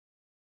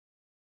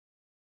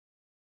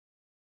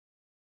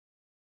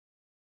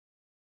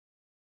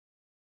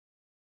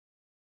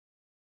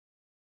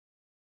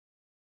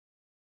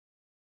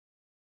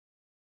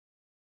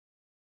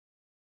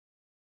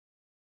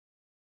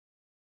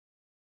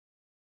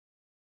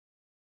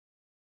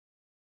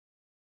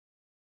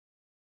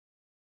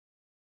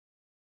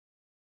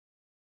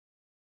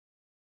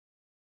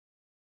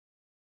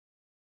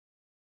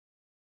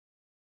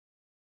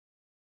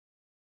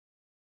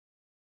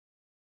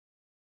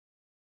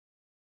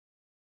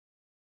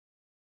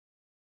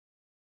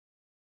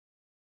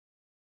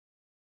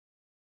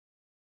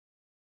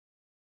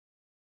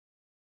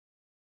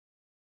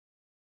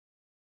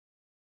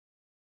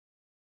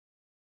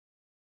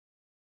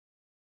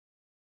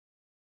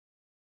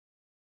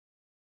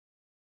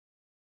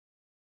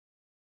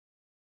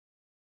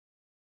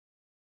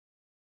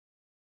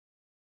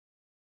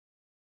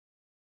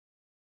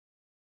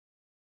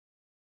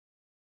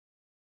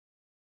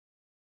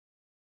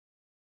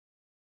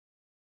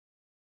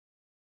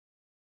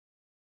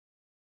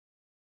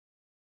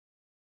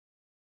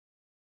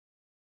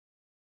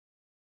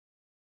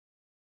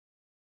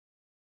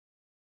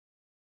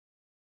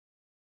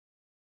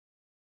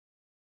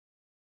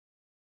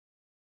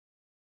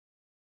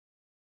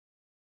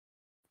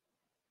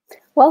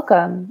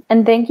Welcome,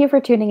 and thank you for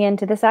tuning in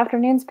to this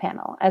afternoon's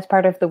panel as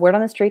part of the Word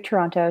on the Street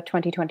Toronto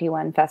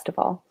 2021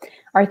 Festival,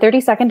 our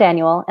 32nd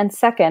annual and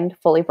second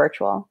fully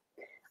virtual.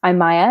 I'm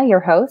Maya, your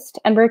host,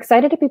 and we're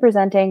excited to be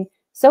presenting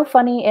So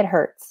Funny It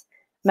Hurts,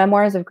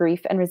 Memoirs of Grief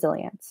and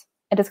Resilience,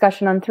 a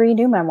discussion on 3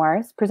 new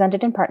memoirs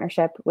presented in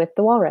partnership with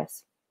The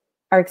Walrus.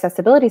 Our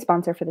accessibility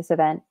sponsor for this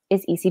event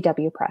is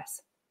ECW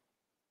Press.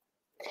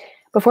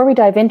 Before we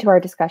dive into our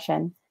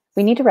discussion,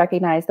 we need to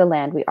recognize the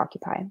land we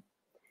occupy.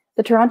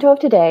 The Toronto of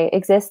today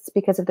exists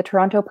because of the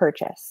Toronto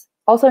Purchase,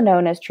 also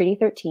known as Treaty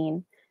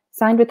 13,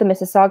 signed with the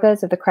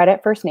Mississaugas of the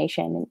Credit First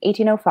Nation in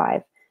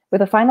 1805,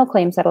 with a final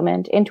claim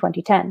settlement in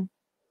 2010.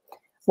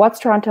 Watts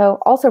Toronto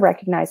also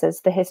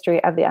recognizes the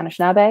history of the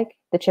Anishinaabe,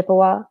 the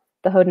Chippewa,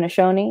 the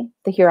Haudenosaunee,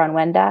 the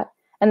Huron-Wendat,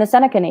 and the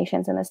Seneca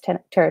nations in this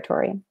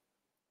territory.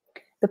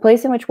 The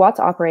place in which Watts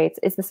operates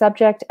is the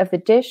subject of the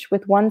Dish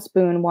with One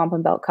Spoon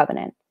Wampum Belt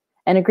Covenant,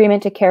 an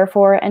agreement to care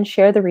for and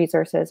share the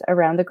resources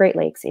around the Great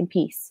Lakes in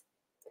peace.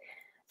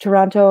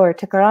 Toronto, or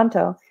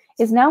Tikaranto,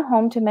 is now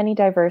home to many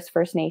diverse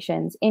First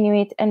Nations,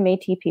 Inuit, and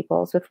Métis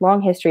peoples with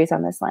long histories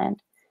on this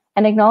land,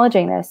 and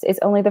acknowledging this is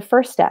only the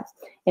first step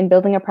in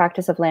building a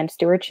practice of land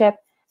stewardship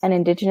and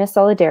Indigenous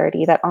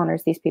solidarity that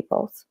honors these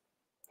peoples.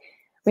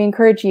 We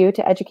encourage you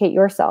to educate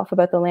yourself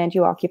about the land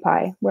you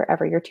occupy,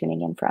 wherever you're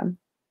tuning in from.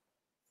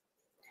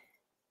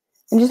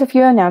 And just a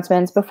few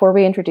announcements before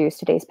we introduce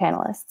today's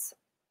panelists.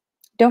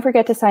 Don't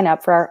forget to sign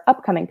up for our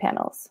upcoming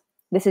panels.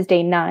 This is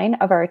day 9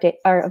 of our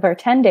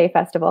 10-day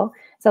festival,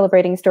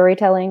 celebrating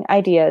storytelling,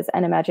 ideas,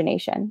 and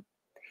imagination.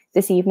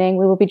 This evening,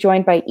 we will be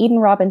joined by Eden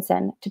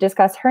Robinson to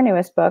discuss her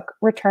newest book,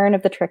 Return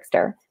of the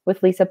Trickster,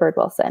 with Lisa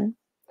Bird-Wilson.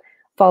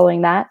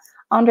 Following that,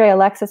 Andre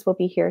Alexis will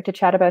be here to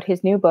chat about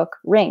his new book,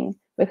 Ring,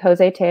 with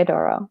Jose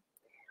Teodoro.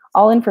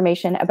 All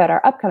information about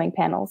our upcoming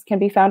panels can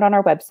be found on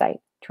our website,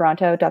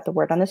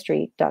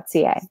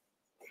 toronto.thewordonthestreet.ca.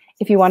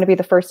 If you want to be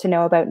the first to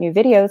know about new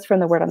videos from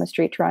the Word on the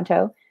Street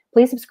Toronto,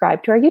 please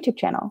subscribe to our YouTube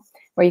channel,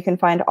 where you can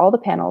find all the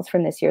panels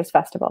from this year's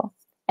festival.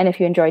 And if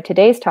you enjoyed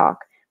today's talk,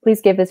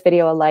 please give this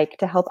video a like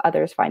to help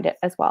others find it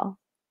as well.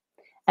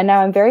 And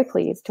now I'm very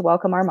pleased to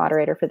welcome our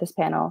moderator for this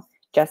panel,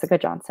 Jessica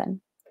Johnson.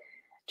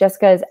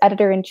 Jessica is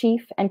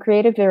editor-in-chief and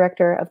creative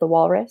director of The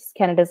Walrus,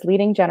 Canada's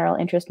leading general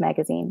interest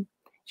magazine.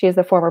 She is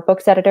the former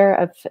books editor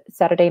of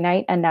Saturday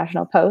Night and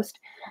National Post,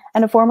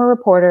 and a former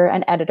reporter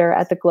and editor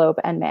at The Globe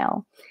and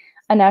Mail.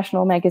 A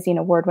National Magazine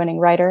award-winning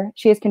writer,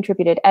 she has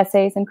contributed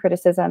essays and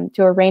criticism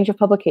to a range of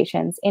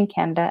publications in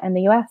Canada and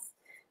the US.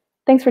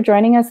 Thanks for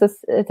joining us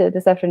this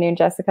afternoon,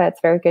 Jessica.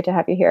 It's very good to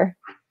have you here.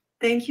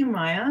 Thank you,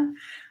 Maya.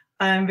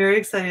 I'm very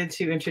excited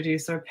to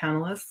introduce our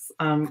panelists,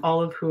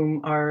 all of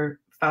whom are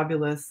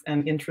fabulous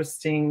and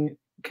interesting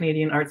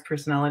Canadian arts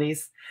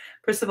personalities.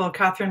 First of all,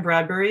 Catherine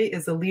Bradbury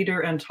is a leader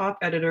and top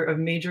editor of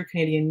major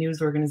Canadian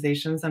news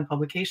organizations and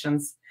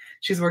publications.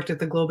 She's worked at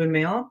the Globe and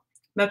Mail,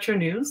 Metro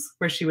News,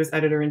 where she was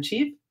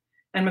editor-in-chief,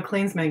 and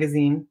Maclean's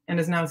Magazine, and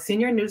is now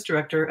senior news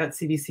director at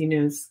CBC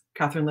News.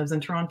 Catherine lives in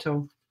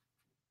Toronto.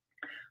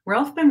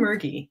 Ralph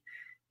Benmergui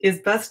is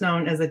best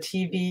known as a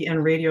TV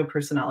and radio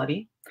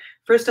personality,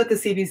 first at the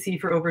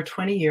CBC for over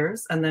 20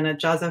 years, and then at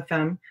Jazz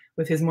FM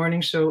with his morning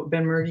show,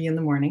 Benmergui in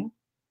the Morning.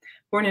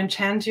 Born in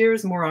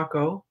Tangiers,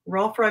 Morocco,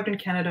 Ralph arrived in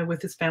Canada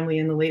with his family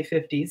in the late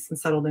 50s and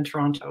settled in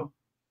Toronto.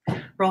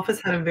 Ralph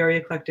has had a very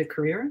eclectic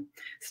career: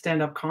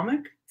 stand-up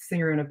comic,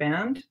 singer in a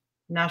band,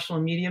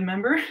 national media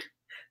member,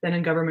 then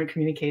in government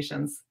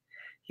communications.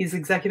 He's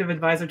executive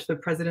advisor to the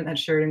president at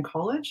Sheridan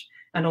College,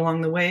 and along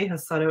the way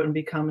has sought out and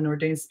become an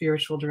ordained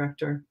spiritual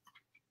director.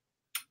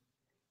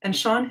 And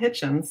Sean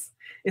Hitchens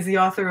is the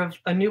author of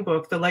a new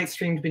book, The Light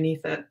Streamed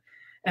Beneath It,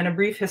 and a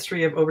brief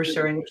history of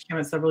oversharing, which came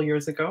out several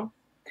years ago.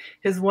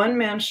 His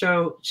one-man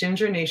show,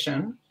 Ginger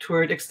Nation,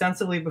 toured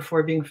extensively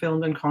before being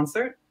filmed in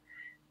concert.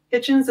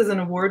 Hitchens is an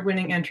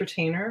award-winning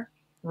entertainer,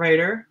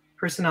 writer,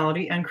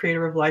 personality, and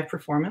creator of live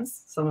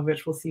performance, some of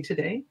which we'll see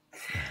today.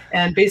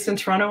 And based in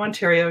Toronto,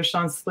 Ontario,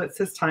 Sean splits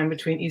his time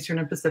between Eastern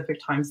and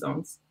Pacific time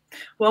zones.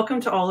 Welcome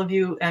to all of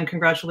you, and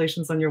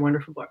congratulations on your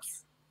wonderful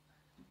books.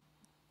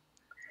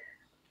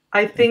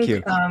 I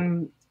think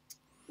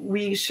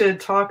we should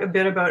talk a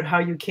bit about how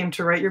you came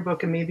to write your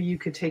book, and maybe you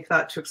could take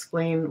that to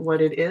explain what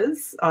it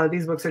is.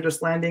 These books are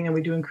just landing, and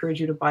we do encourage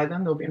you to buy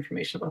them. There'll be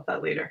information about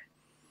that later.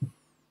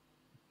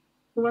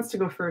 Who wants to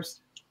go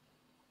first?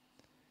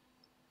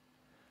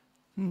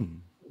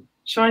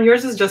 Sean,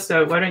 yours is just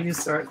out. Why don't you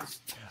start?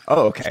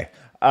 Oh, okay.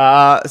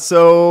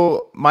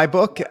 So my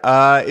book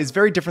is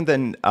very different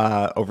than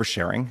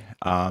Oversharing.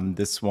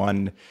 This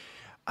one,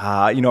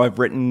 I've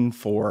written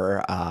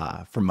for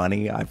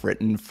money. I've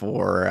written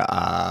for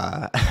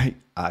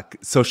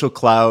social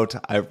clout.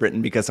 I've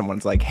written because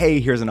someone's like, hey,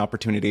 here's an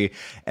opportunity.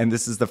 And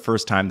this is the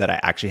first time that I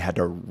actually had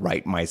to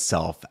write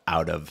myself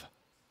out of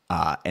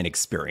an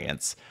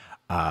experience.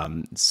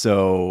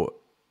 So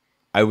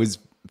I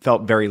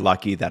felt very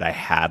lucky that I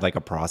had like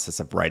a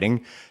process of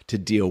writing to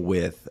deal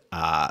with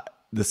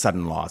the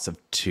sudden loss of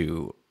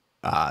two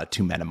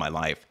men in my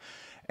life.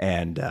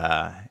 And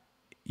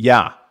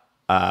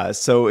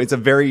So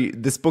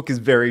this book is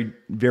very,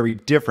 very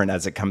different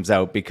as it comes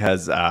out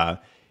because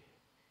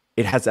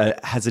it has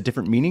a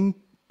different meaning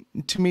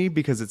to me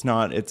because it's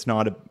not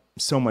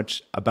so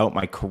much about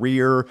my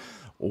career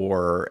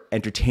or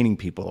entertaining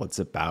people. It's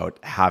about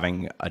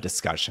having a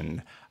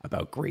discussion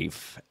about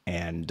grief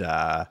and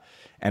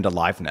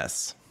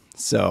aliveness.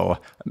 So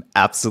I'm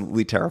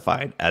absolutely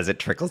terrified as it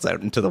trickles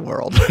out into the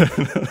world.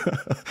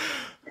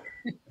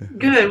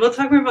 Good. We'll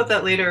talk more about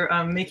that later.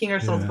 Making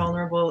ourselves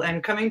vulnerable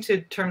and coming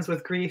to terms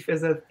with grief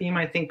is a theme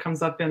I think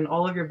comes up in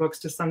all of your books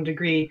to some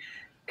degree.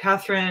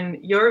 Catherine,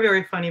 your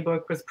very funny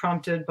book was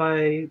prompted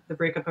by the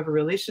breakup of a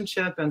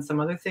relationship and some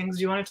other things.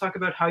 Do you want to talk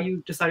about how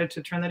you decided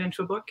to turn that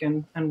into a book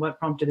and what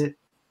prompted it?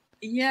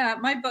 Yeah,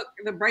 my book,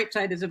 The Bright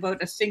Side, is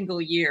about a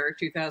single year,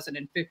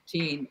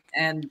 2015.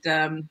 And,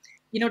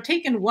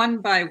 taken one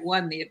by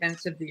one, the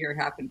events of the year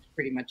happened to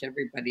pretty much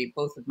everybody.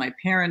 Both of my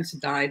parents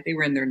died. They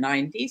were in their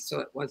 90s, so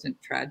it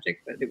wasn't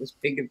tragic, but it was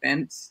big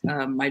events.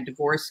 My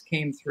divorce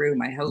came through.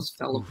 My house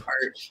fell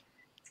apart.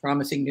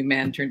 Promising new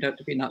man turned out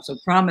to be not so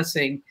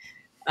promising.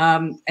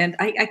 And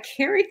I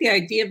carried the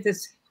idea of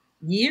this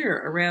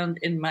year around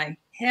in my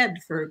head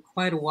for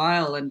quite a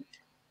while. And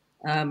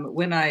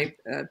when I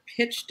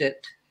pitched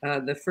it,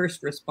 the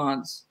first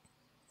response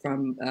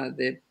from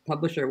the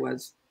publisher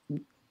was,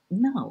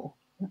 no.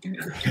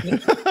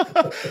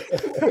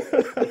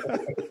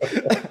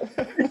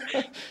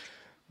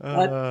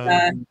 But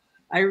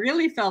I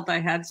really felt I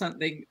had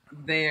something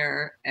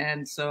there.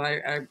 And so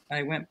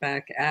I went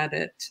back at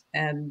it.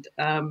 And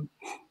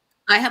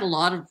I had a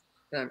lot of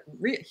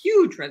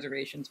huge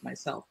reservations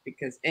myself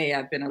because A,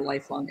 I've been a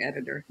lifelong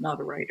editor, not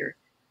a writer.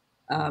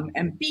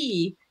 And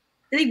B,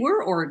 they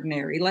were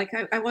ordinary. Like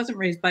I wasn't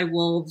raised by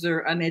wolves or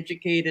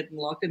uneducated and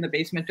locked in the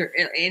basement or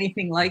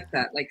anything like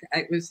that. Like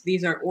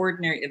these are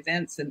ordinary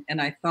events.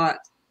 And I thought,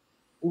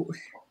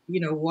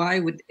 why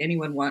would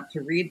anyone want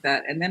to read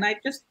that? And then I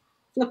just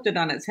flipped it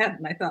on its head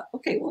and I thought,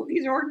 okay, well,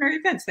 these are ordinary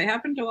events. They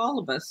happen to all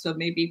of us. So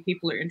maybe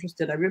people are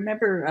interested. I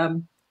remember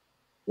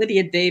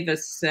Lydia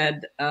Davis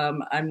said,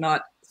 I'm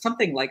not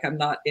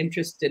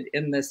interested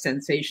in the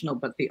sensational,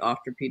 but the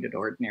oft-repeated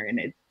ordinary. And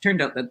it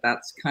turned out that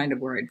that's kind of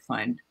where I'd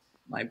find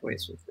my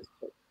voice with this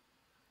book.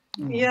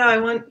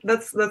 Yeah,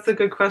 that's a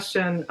good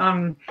question.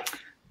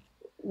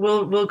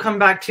 We'll come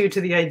back to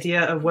the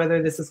idea of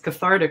whether this is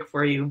cathartic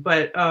for you.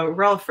 But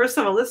Ralph, first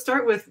of all, let's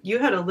start with, you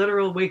had a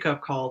literal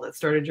wake-up call that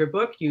started your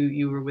book.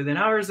 You were within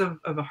hours of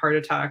a heart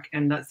attack,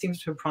 and that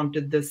seems to have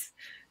prompted this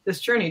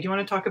journey. Do you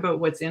want to talk about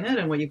what's in it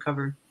and what you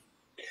cover?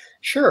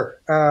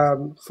 Sure.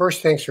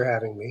 First, thanks for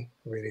having me.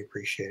 Really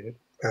appreciate it.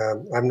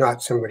 I'm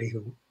not somebody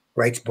who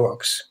writes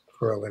books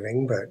for a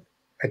living, but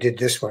I did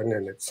this one,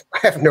 and I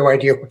have no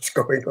idea what's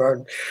going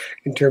on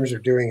in terms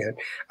of doing it.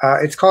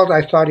 It's called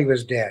I Thought He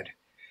Was Dead.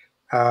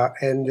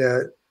 And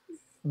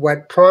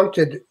what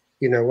prompted,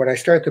 what I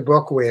start the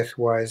book with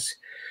was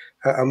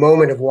a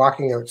moment of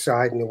walking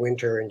outside in the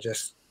winter and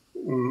just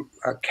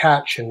a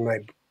catch in my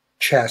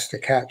chest, a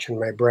catch in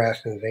my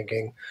breath, and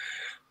thinking,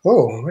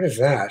 oh, what is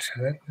that?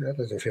 That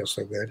doesn't feel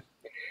so good.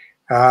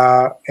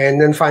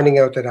 And then finding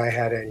out that I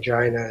had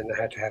angina and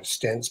I had to have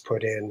stents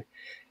put in.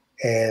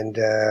 And,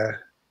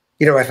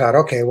 I thought,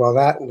 okay, well,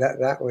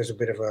 that was a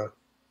bit of a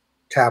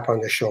tap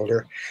on the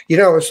shoulder.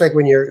 It's like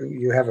when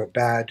you have a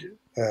bad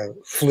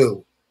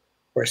flu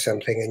or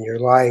something and you're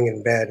lying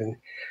in bed and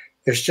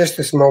there's just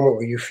this moment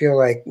where you feel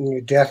like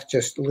your death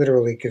just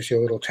literally gives you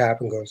a little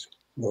tap and goes,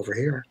 over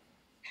here.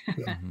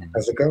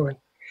 How's it going?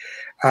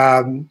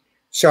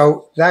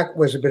 So that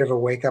was a bit of a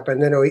wake up.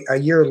 And then a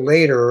year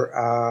later,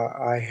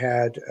 I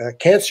had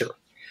cancer.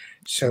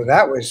 So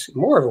that was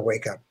more of a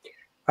wake up.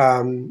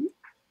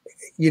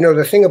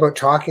 The thing about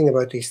talking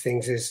about these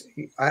things is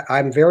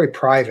I'm very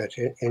private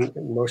in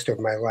most of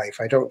my life.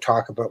 I don't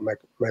talk about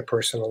my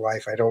personal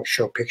life. I don't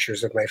show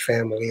pictures of my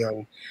family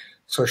on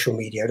social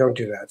media. I don't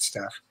do that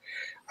stuff.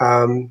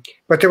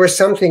 But there was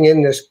something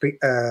in this,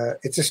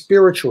 it's a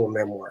spiritual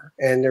memoir.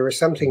 And there was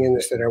something in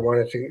this that I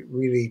wanted to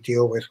really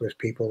deal with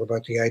people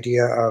about the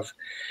idea of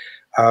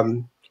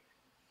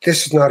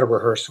this is not a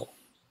rehearsal.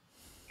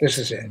 This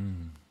is it.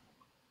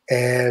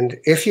 And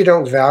if you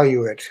don't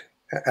value it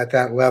at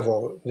that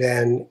level,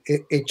 then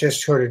it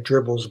just sort of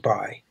dribbles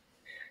by.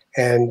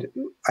 And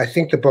I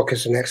think the book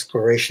is an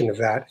exploration of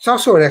that. It's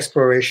also an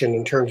exploration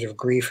in terms of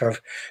grief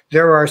of,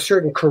 there are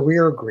certain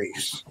career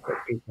griefs that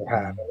people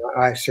have.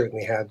 And I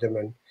certainly had them.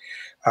 And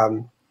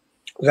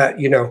that,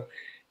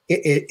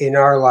 in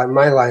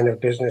my line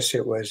of business,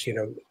 it was,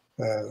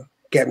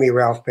 get me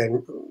Ralph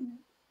Ben,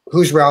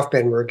 who's Ralph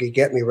Ben Murgy?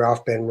 Get me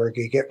Ralph Ben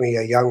Murgy. Get me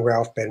a young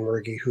Ralph Ben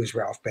Murgy. Who's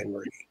Ralph Ben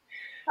Murgy?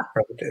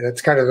 Right?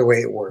 That's kind of the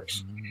way it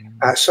works.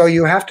 So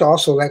you have to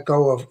also let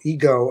go of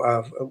ego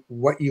of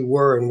what you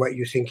were and what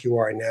you think you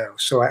are now.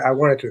 So I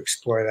wanted to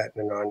explore that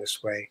in an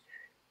honest way.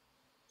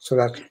 So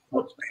that's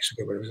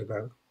basically what it was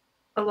about.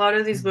 A lot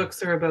of these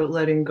books are about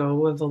letting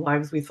go of the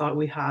lives we thought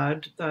we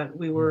had, that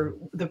we were,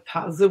 the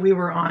paths that we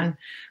were on.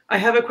 I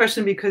have a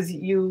question because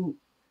you've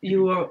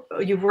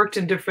worked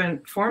in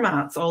different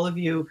formats, all of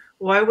you.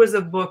 Why was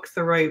a book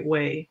the right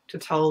way to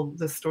tell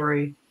the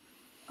story?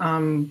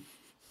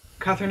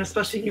 Catherine,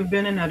 especially you've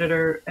been an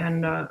editor,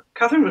 and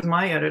Catherine was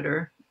my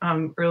editor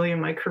early in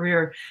my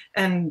career.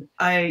 And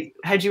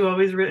had you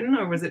always written,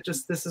 or was it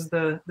just this is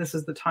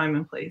the time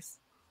and place?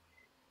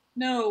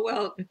 No,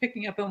 well,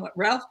 picking up on what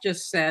Ralph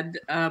just said,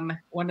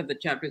 one of the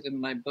chapters in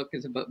my book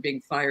is about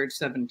being fired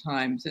 7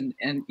 times, and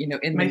you know,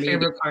 in my the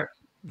favorite part.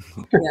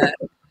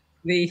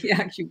 Yeah,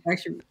 actually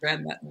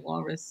read that in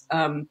Walrus,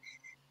 and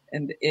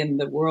in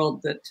the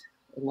world that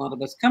a lot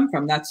of us come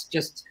from, that's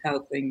just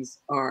how things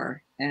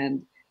are.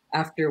 And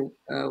after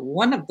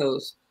one of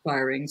those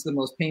firings, the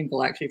most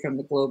painful actually from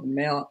the Globe and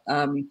Mail,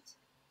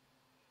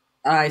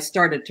 I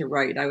started to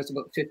write. I was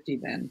about 50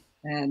 then,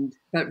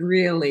 but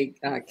really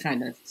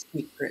kind of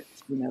secret,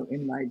 you know,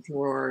 in my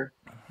drawer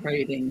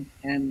writing.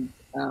 And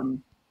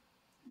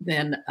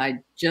then I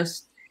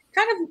just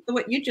kind of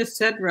what you just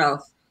said,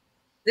 Ralph.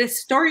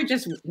 This story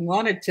just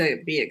wanted to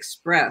be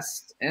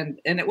expressed, and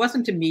it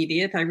wasn't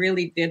immediate. I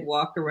really did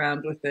walk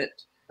around with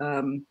it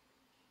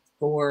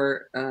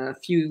for a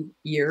few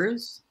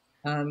years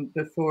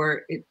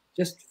before it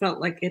just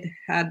felt like it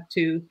had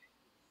to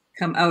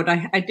come out.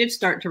 I did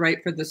start to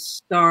write for the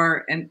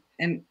Star, and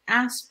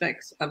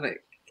aspects of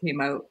it came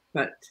out,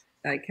 but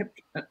I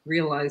kept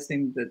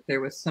realizing that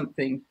there was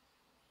something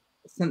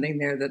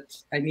there that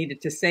I needed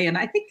to say. And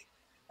I think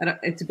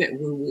it's a bit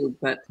woo-woo,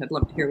 but I'd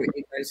love to hear what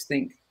you guys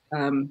think.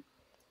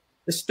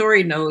 The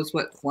story knows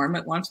what form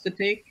it wants to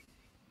take,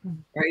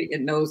 right?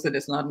 It knows that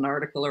it's not an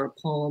article or a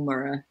poem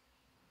or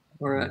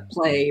a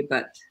play,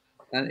 but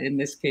in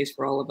this case,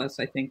 for all of us,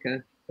 I think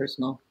a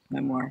personal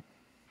memoir.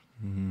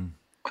 Mm-hmm.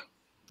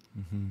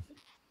 Mm-hmm.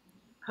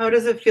 How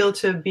does it feel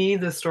to be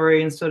the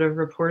story instead of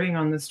reporting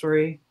on the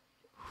story?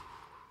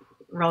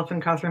 Ralph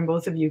and Catherine,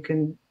 both of you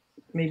can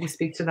maybe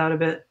speak to that a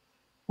bit.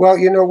 Well,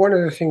 you know, one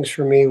of the things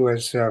for me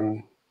was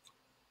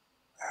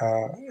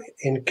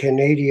in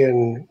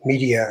Canadian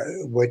media,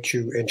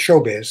 in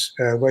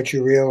showbiz, what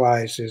you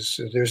realize is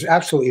there's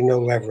absolutely no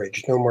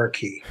leverage, no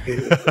marquee.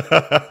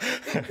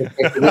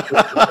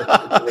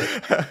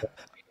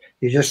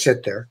 You just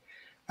sit there.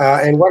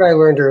 And what I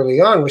learned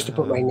early on was to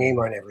put my name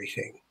on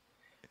everything.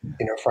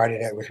 You know, Friday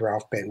Night with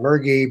Ralph Ben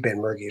Murgy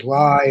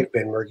Live,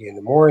 Ben Murgy in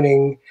the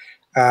Morning.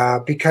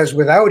 Because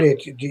without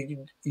it,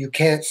 you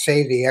can't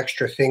say the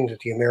extra thing that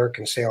the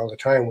Americans say all the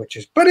time, which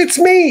is, but it's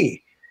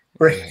me,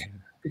 right?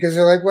 Because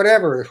they're like,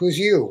 whatever, who's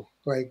you?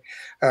 Like,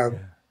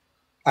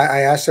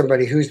 I asked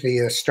somebody who's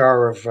the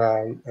star of,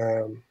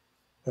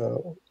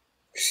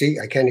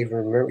 I can't even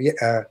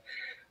remember.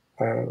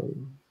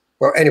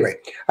 Well, anyway,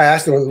 I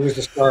asked them who was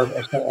the star of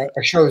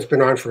a show that's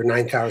been on for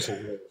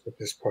 9,000 years at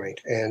this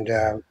point, and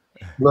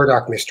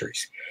Murdoch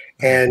Mysteries.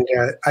 And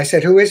I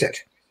said, who is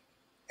it?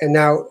 And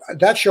now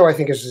that show, I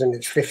think, is in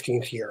its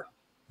 15th year.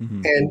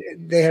 Mm-hmm.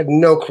 And they had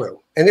no clue.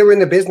 And they were in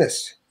the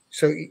business.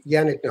 So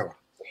Yannick, no.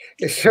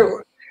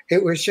 So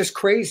it was just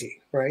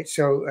crazy, right?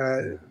 So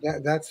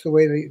that's the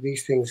way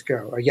these things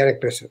go.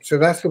 Yannick Bissett. So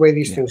that's the way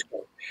these things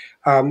go.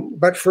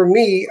 But for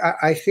me,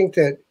 I think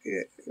that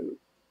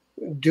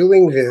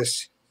doing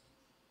this,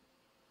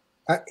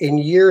 in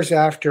years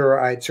after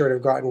I'd sort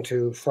of gotten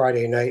to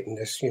Friday night and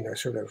this, you know,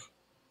 sort of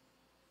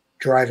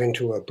drive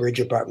into a bridge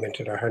abutment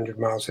at 100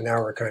 miles an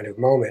hour kind of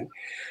moment,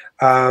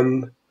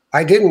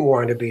 I didn't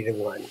want to be the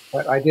one.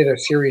 But I did a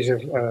series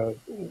of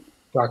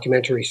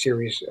documentary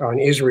series on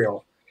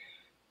Israel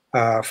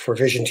for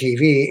Vision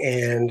TV,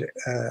 and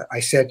I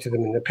said to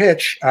them in the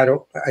pitch,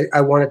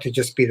 I wanted to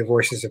just be the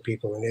voices of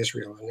people in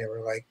Israel, and they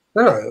were like,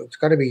 no, it's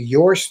got to be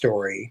your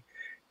story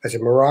as a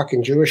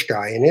Moroccan Jewish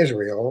guy in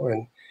Israel.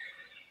 And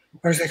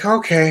I was like,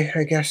 okay,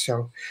 I guess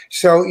so.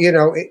 So, you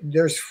know,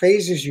 there's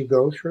phases you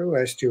go through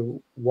as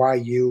to why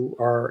you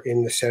are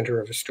in the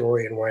center of a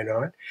story and why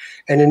not.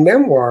 And in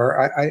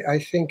memoir, I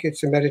think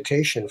it's a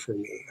meditation for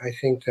me. I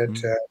think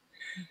that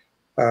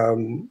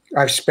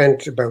I've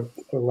spent about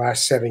the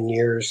last 7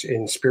 years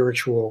in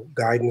spiritual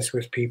guidance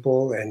with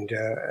people and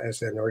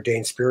as an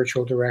ordained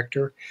spiritual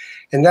director.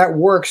 And that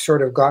work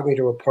sort of got me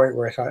to a point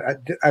where I thought,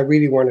 I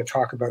really want to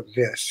talk about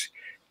this.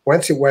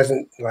 Once it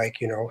wasn't like,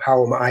 you know,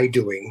 how am I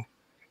doing?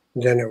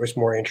 Then it was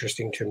more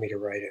interesting to me to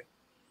write it.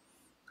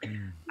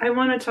 I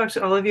want to talk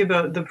to all of you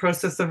about the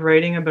process of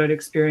writing about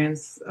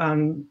experience,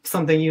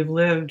 something you've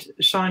lived.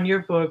 Sean, your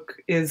book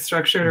is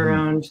structured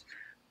around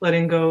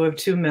letting go of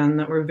 2 men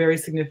that were very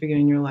significant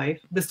in your life.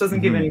 This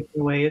doesn't give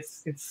anything away.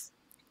 It's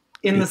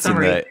in the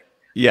summary.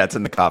 It's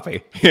in the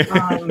copy.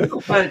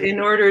 But in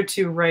order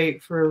to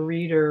write for a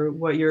reader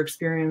what your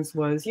experience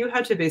was, you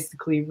had to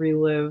basically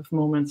relive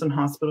moments in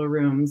hospital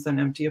rooms and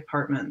empty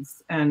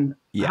apartments. And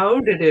how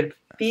did it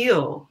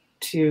feel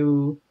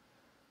to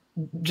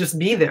just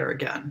be there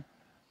again?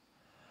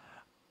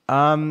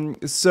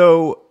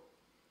 So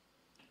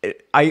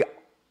I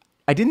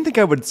didn't think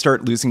I would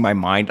start losing my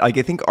mind. Like,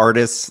 I think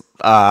artists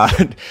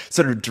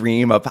sort of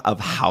dream of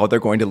how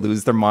they're going to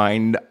lose their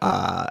mind.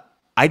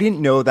 I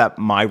didn't know that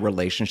my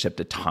relationship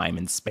to time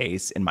and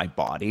space in my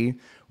body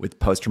with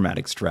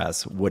post-traumatic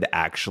stress would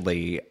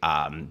actually,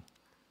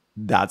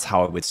 that's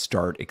how I would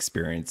start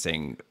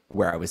experiencing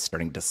where I was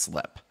starting to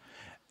slip.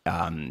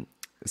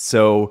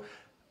 So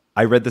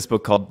I read this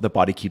book called The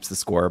Body Keeps the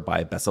Score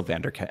by Bessel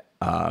van der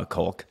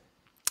Kolk.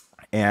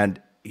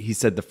 And he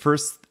said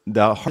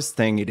the hardest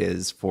thing it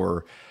is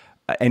for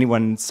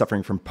anyone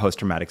suffering from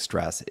post-traumatic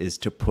stress is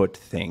to put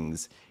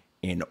things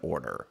in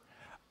order.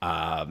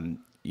 The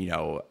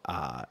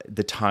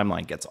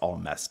timeline gets all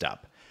messed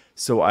up.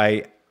 So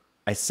I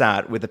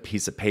sat with a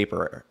piece of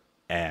paper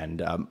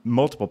and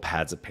multiple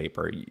pads of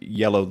paper,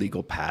 yellow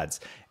legal pads,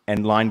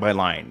 and line by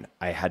line,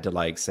 I had to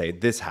like say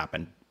this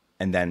happened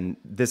and then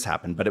this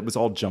happened, but it was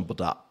all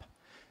jumbled up.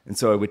 And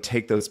so I would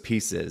take those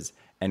pieces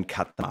and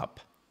cut them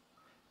up.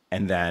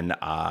 And then,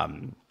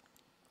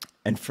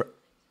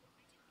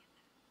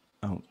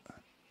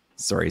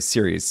 sorry,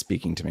 Siri is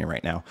speaking to me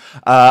right now.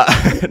 So I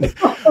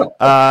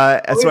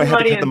had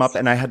to cut them up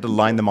and I had to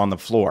line them on the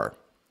floor.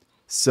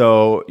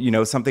 So,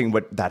 something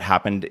that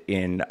happened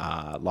in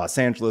Los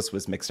Angeles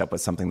was mixed up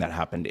with something that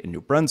happened in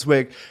New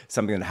Brunswick,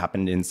 something that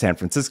happened in San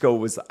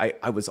Francisco.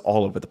 I was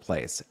all over the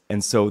place.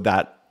 And so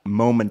that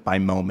moment by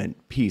moment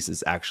piece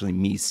is actually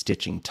me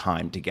stitching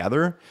time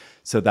together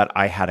so that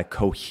I had a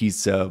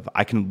cohesive,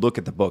 I can look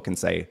at the book and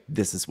say,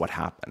 this is what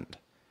happened.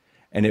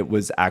 And it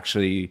was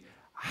actually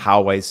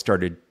how I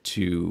started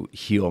to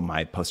heal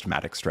my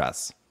post-traumatic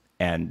stress.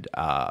 And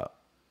I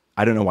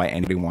don't know why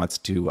anybody wants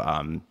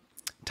to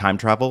time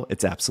travel.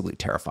 It's absolutely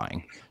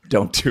terrifying.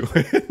 Don't do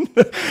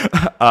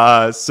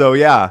it. So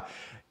yeah,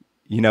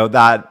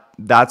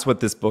 that's what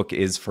this book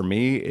is for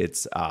me.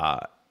 It's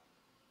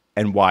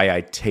and why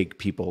I take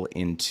people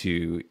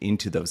into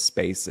those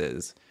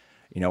spaces.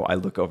 I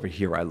look over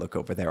here, I look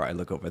over there, I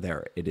look over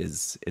there.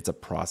 It's a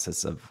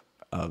process of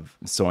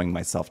sewing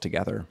myself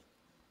together.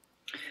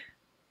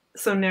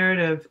 So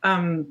narrative.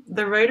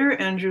 The writer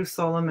Andrew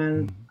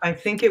Solomon, I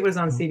think it was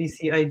on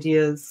CDC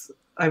Ideas.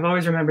 I've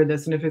always remembered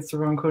this, and if it's the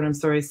wrong quote, I'm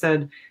sorry,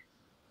 said,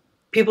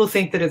 people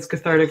think that it's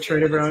cathartic to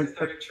write about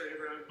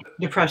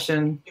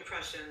depression.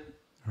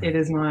 It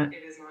is not.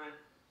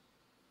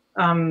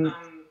 I'm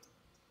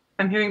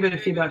hearing a bit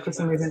of feedback for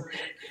some reason.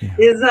 Yeah.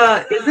 Is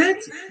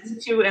it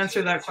to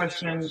answer that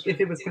question, if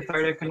it was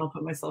cathartic, and I'll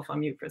put myself on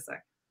mute for a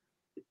sec.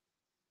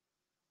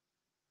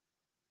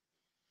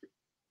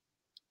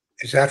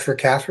 Is that for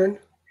Catherine?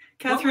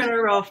 Catherine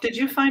or Ralph, did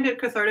you find it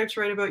cathartic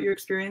to write about your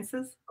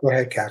experiences? Go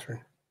ahead, Catherine.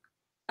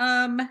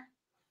 I,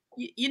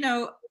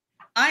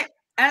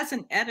 as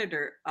an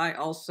editor, I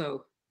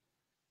also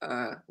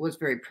was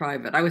very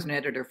private. I was an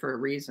editor for a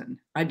reason.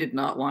 I did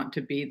not want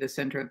to be the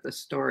center of the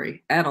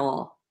story at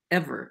all,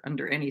 ever,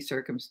 under any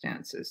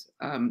circumstances.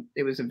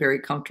 It was a very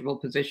comfortable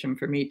position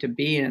for me to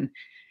be in.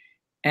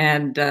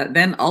 And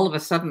then all of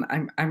a sudden,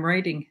 I'm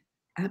writing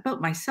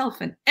about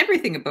myself and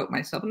everything about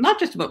myself, not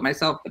just about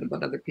myself, but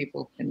about other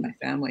people in my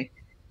family.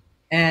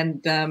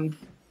 And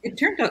it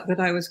turned out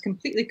that I was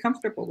completely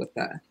comfortable with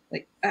that.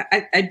 Like,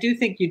 I do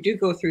think you do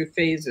go through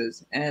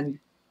phases, and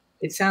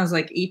it sounds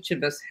like each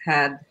of us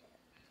had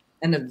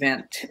an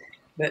event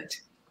that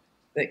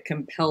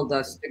compelled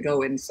us to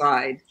go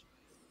inside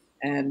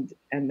and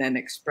then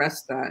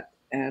express that.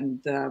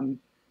 And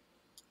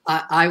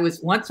I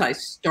was, once I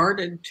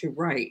started to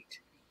write,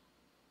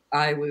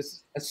 I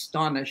was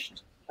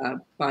astonished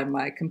by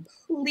my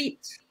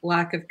complete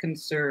lack of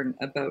concern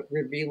about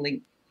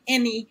revealing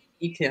any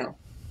detail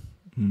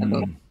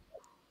about it.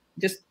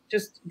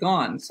 Just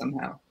gone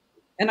somehow.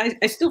 And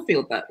I still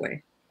feel that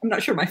way. I'm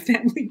not sure my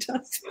family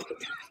does.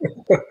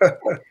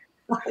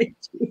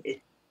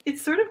 It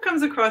sort of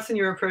comes across in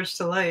your approach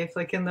to life,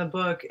 like in the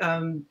book,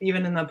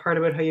 even in that part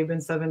about how you've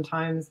been 7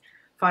 times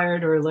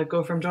fired or let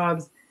go from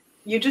jobs,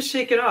 you just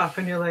shake it off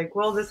and you're like,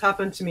 well, this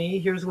happened to me.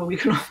 Here's what we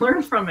can all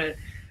learn from it.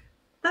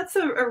 That's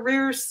a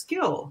rare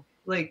skill.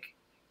 Like,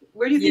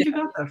 where do you think you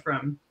got that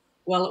from?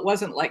 Well, it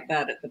wasn't like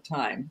that at the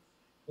time.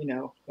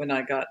 When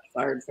I got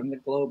fired from the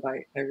Globe,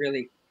 I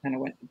really kind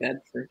of went to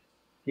bed for a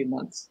few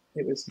months.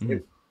 It was,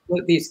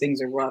 these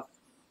things are rough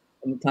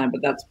from the time,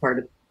 but that's part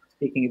of,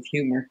 speaking of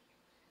humor,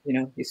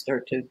 you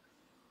start to,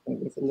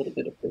 with a little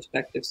bit of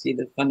perspective, see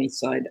the funny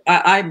side.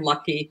 I'm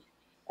lucky.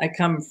 I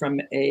come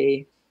from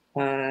a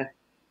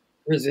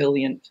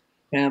resilient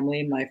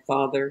family. My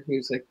father,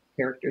 who's a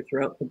character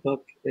throughout the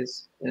book,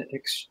 is an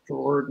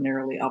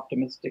extraordinarily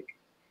optimistic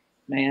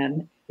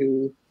man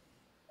who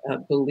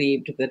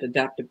believed that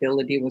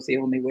adaptability was the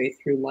only way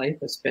through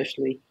life,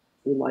 especially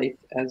through life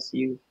as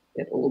you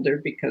get older,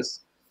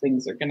 because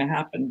things are going to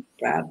happen,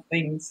 bad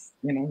things,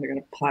 they're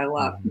going to pile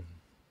up.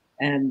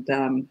 And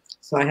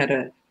so I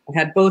had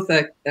both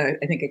I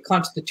think a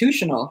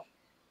constitutional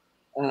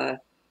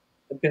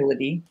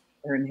ability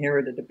or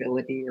inherited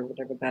ability or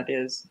whatever that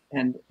is,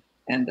 and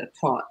a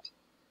taught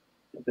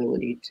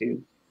ability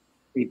to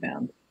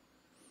rebound.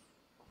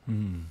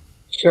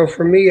 So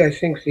for me, I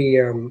think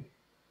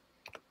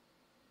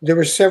there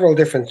were several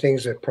different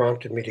things that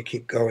prompted me to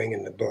keep going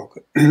in the book.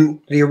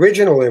 The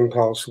original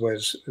impulse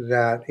was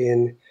that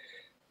in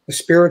the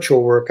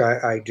spiritual work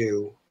I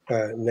do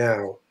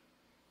now,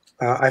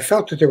 I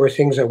felt that there were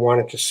things I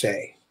wanted to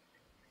say.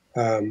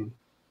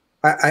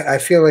 I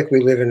feel like we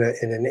live in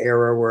an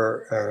era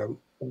where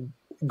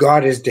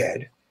God is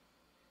dead,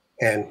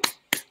 and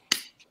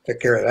take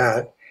care of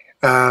that.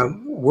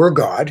 We're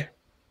God,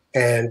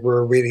 and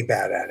we're really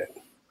bad at it.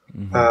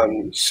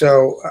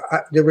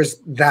 There was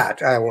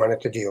that I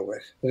wanted to deal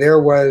with. There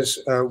was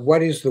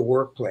what is the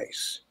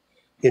workplace?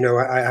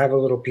 I have a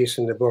little piece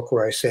in the book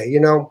where I say,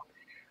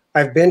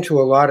 I've been to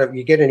a lot of,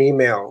 you get an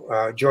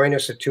email, join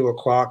us at 2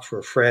 o'clock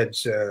for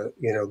Fred's,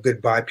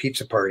 goodbye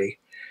pizza party.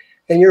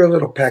 And you're a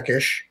little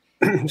peckish.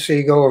 So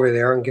you go over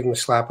there and give them a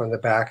slap on the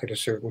back at a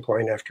certain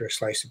point after a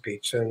slice of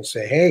pizza and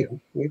say, hey,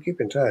 we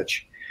keep in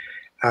touch.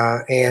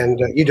 And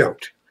you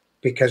don't,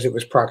 because it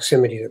was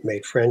proximity that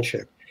made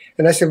friendship.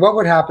 And I said, what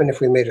would happen if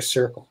we made a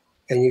circle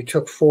and you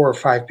took 4 or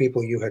 5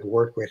 people you had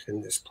worked with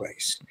in this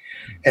place?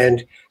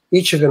 And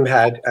each of them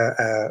had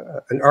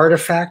an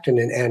artifact and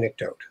an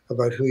anecdote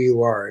about who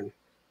you are and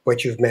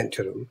what you've meant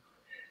to them.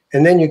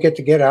 And then you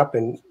get up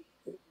and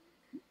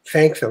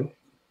thank them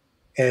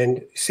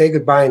and say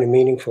goodbye in a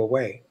meaningful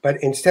way.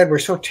 But instead, we're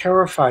so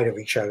terrified of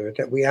each other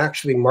that we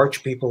actually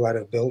march people out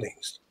of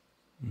buildings.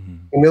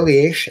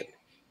 Humiliation.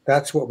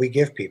 That's what we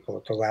give people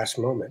at the last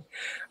moment.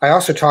 I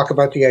also talk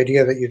about the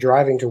idea that you're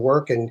driving to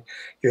work and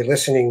you're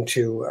listening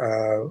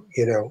to,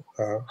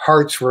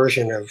 Heart's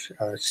version of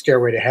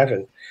Stairway to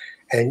Heaven.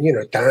 And,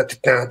 you're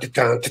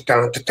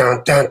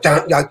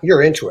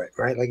into it,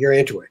 right? Like you're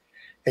into it.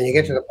 And you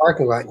get to the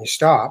parking lot and you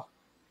stop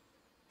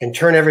and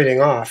turn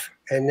everything off.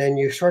 And then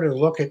you sort of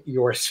look at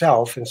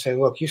yourself and say,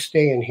 look, you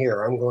stay in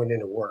here. I'm going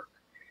into work.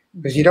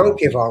 Because you don't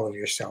give all of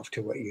yourself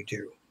to what you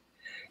do.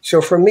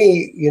 So for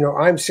me,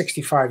 I'm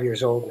 65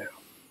 years old now.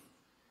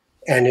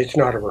 And it's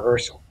not a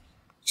rehearsal.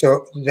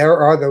 So there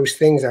are those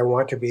things I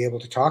want to be able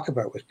to talk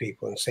about with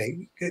people and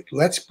say,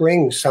 let's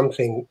bring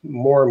something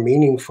more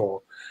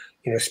meaningful.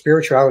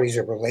 Spirituality is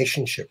a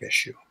relationship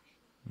issue.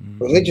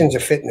 Religion's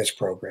a fitness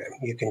program.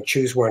 You can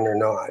choose one or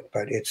not,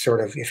 but it's sort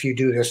of, if you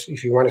do this,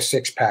 if you want a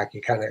 6-pack, you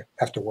kind of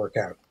have to work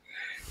out.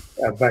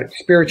 But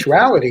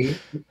spirituality,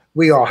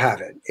 we all have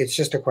it. It's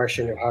just a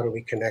question of how do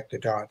we connect the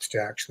dots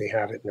to actually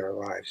have it in our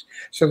lives.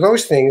 So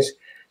those things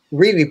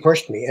really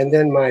pushed me. And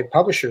then my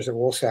publishers at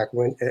Woolsack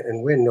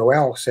and Wynne,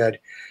 Noel, said,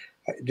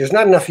 there's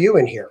not enough you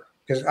in here,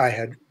 because I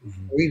had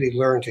really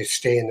learned to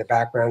stay in the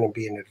background and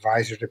be an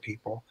advisor to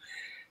people.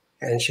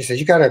 And she said,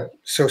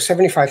 so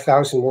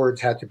 75,000 words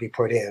had to be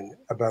put in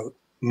about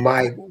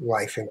my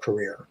life and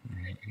career.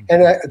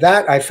 And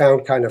that I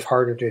found kind of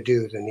harder to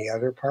do than the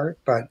other part,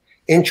 but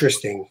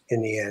interesting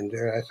in the end.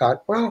 And I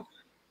thought, well,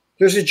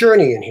 there's a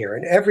journey in here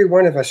and every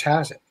one of us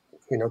has it.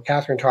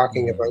 Catherine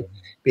talking about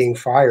being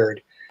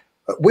fired.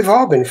 We've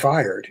all been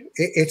fired.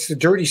 It's the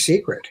dirty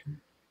secret.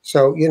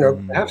 So,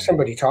 have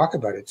somebody talk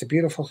about it. It's a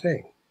beautiful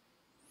thing.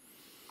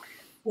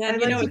 Yeah,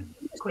 and it's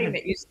interesting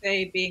that you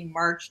say being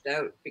marched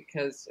out,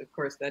 because of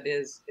course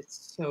it's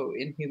so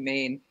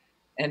inhumane.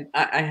 And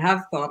I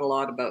have thought a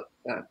lot about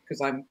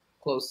because I'm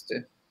close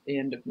to the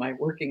end of my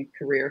working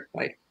career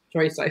by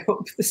choice, I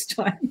hope this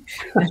time.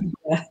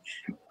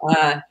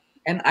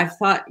 And I've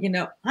thought,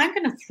 I'm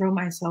going to throw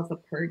myself a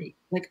party.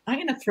 Like I'm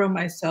going to throw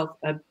myself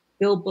a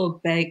Bilbo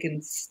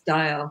Baggins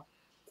style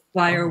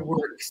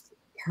fireworks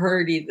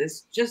party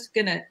that's just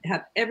going to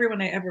have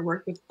everyone I ever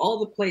worked with, all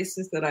the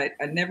places that I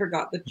never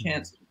got the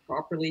chance to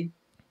properly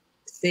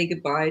say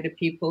goodbye to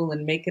people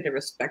and make it a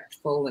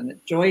respectful and a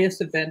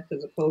joyous event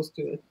as opposed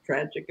to a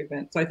tragic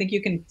event. So I think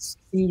you can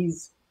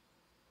seize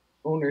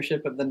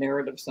ownership of the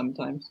narrative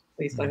sometimes.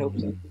 At least I hope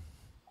so.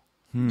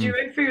 Do you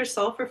write for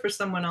yourself or for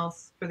someone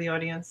else, for the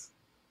audience?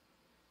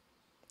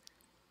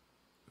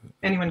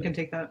 Anyone can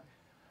take that.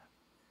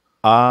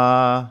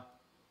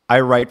 I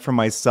write for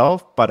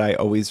myself, but I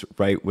always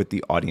write with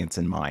the audience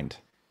in mind.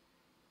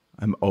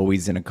 I'm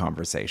always in a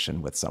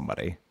conversation with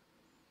somebody.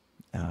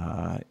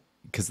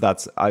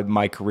 Because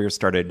my career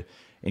started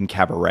in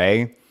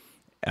cabaret,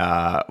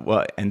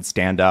 and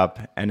stand-up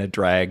and a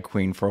drag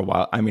queen for a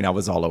while. I mean, I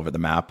was all over the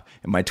map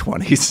in my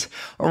 20s.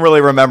 I don't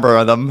really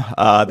remember them.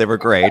 They were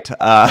great.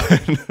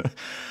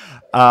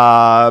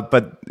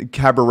 But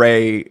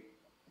cabaret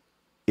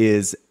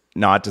is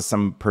not just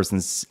some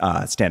person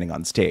standing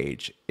on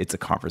stage. It's a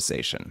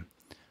conversation.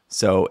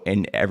 So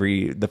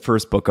the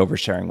first book,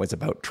 Oversharing, was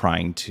about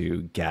trying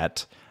to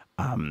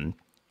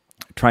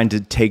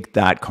take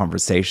that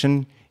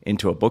conversation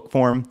into a book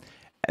form.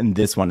 And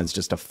this one is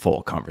just a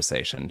full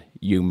conversation.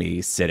 You,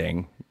 me,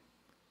 sitting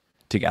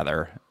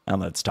together,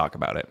 and let's talk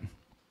about it.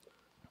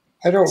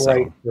 I don't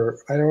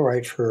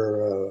write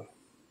for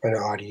an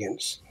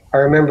audience. I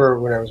remember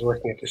when I was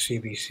working at the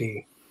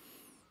CBC,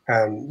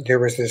 there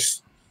was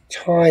this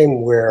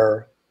time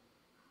where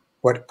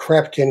what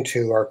crept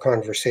into our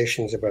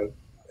conversations about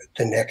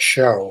the next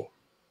show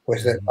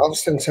was that all of a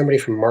sudden somebody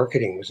from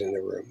marketing was in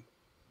the room.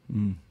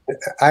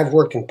 I've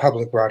worked in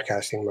public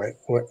broadcasting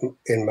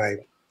in my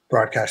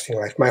broadcasting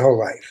life, my whole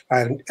life. I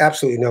have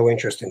absolutely no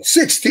interest in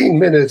 16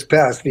 minutes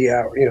past the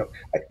hour.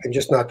 I'm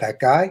just not that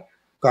guy.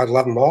 God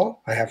love them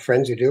all. I have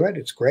friends who do it.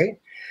 It's great,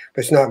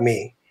 but it's not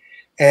me.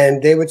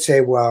 And they would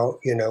say, well,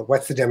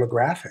 what's the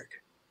demographic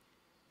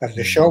of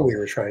the show we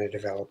were trying to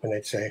develop? And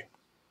I'd say,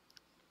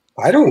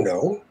 I don't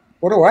know.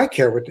 What do I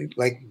care? What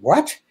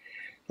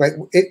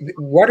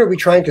are we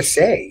trying to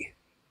say?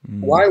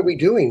 Why are we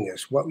doing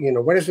this? What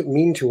does it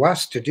mean to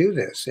us to do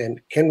this? And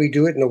can we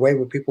do it in a way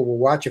where people will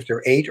watch if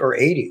they're 8 or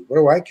 80? What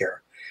do I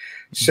care?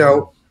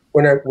 So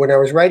when I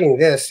was writing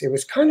this, it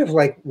was kind of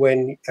like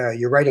when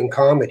you're writing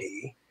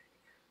comedy,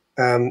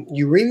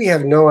 you really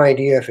have no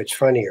idea if it's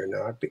funny or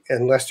not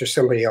unless there's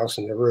somebody else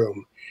in the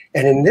room.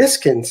 And in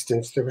this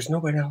instance, there was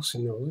nobody else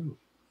in the room.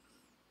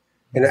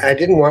 And I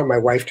didn't want my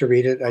wife to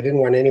read it. I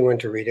didn't want anyone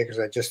to read it because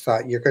I just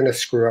thought, you're going to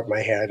screw up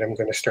my head. I'm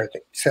going to start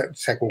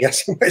second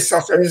guessing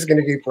myself. I'm just going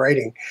to keep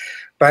writing.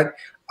 But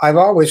I've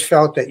always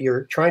felt that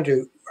you're trying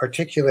to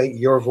articulate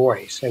your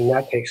voice, and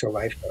that takes a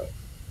lifetime.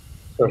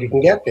 So if you can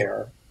get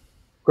there,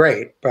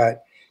 great.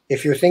 But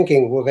if you're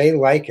thinking, will they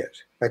like it?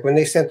 Like when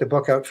they sent the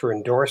book out for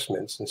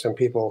endorsements, and some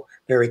people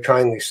very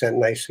kindly sent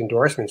nice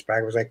endorsements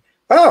back, it was like,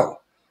 oh,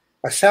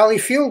 a Sally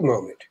Field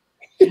moment.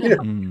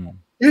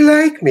 You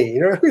like me,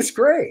 it was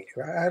great.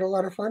 I had a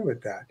lot of fun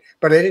with that,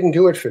 but I didn't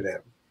do it for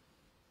them,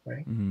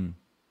 right?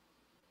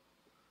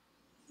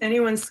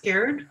 Anyone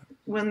scared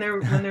when their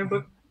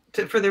book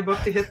for their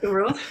book to hit the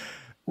world?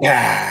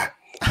 Yeah.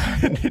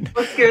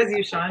 What scares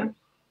you, Sean?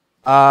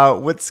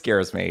 What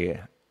scares me?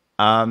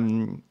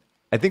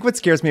 I think what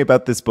scares me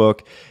about this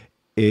book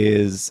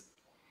is,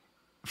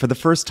 for the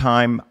first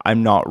time,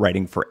 I'm not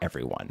writing for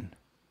everyone.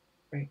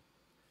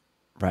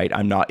 Right?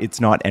 It's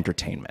not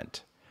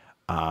entertainment.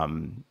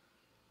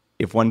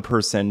 If one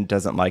person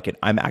doesn't like it,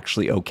 I'm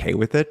actually okay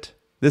with it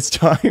this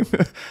time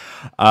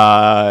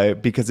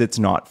because it's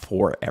not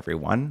for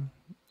everyone.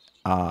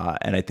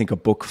 And I think a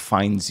book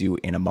finds you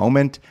in a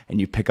moment, and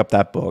you pick up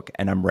that book,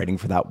 and I'm writing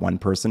for that one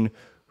person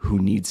who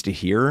needs to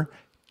hear,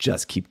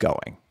 just keep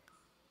going.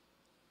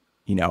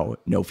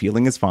 No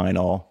feeling is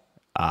final.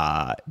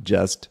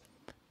 That's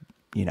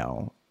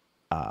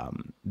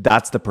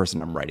the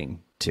person I'm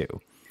writing to.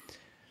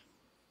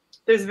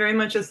 There's very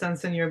much a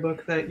sense in your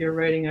book that you're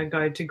writing a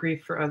guide to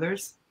grief for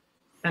others.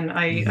 And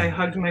I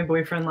hugged my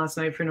boyfriend last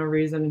night for no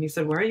reason. And he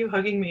said, why are you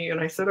hugging me? And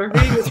I said, I'm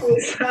reading this really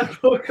sad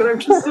book, and I'm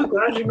just so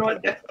glad you're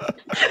not dead.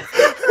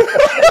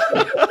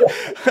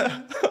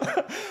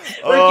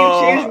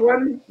 You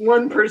changed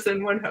one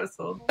person, one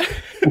household.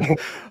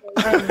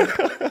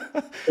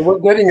 We're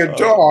getting a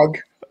dog.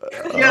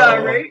 Yeah,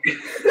 right?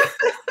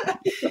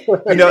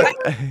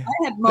 I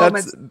had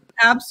moments of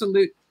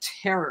absolute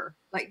terror,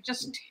 like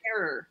just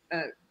terror.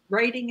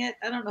 Writing it,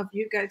 I don't know if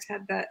you guys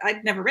had that.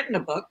 I'd never written a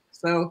book,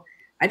 so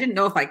I didn't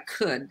know if I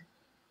could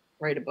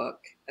write a book,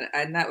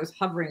 and that was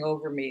hovering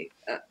over me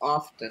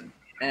often.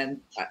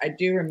 And I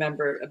do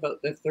remember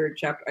about the 3rd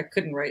chapter. I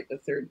couldn't write the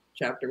 3rd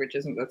chapter, which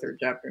isn't the 3rd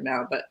chapter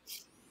now, but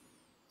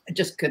I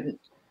just couldn't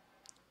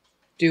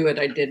do it.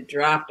 I did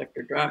draft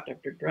after draft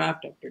after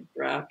draft after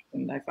draft,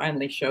 and I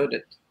finally showed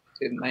it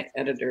to my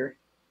editor,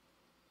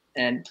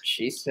 and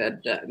she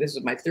said, this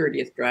is my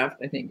 30th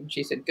draft, I think, and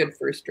she said, good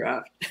first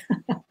draft.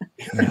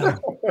 So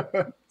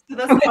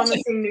that's a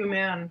promising new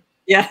man.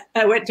 Yeah,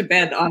 I went to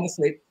bed,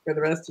 honestly, for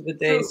the rest of the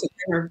day. So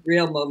there were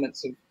real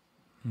moments of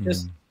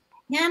just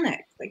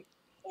panic that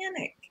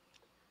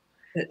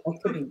I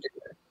couldn't do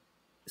it.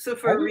 So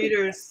for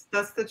readers,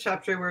 that's the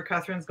chapter where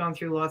Catherine's gone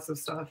through lots of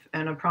stuff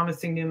and a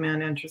promising new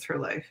man enters her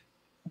life.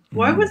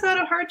 Why was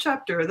that a hard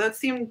chapter? That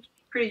seemed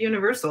pretty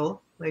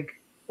universal.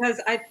 Because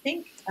I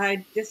think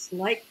I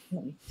disliked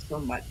him so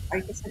much. I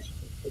guess I should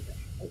say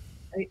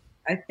that.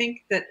 I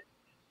think that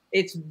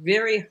it's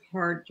very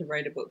hard to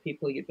write about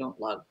people you don't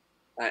love.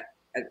 I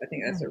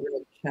think that's a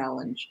real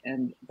challenge.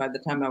 And by the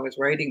time I was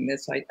writing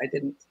this, I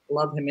didn't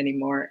love him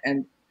anymore.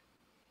 And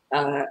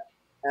a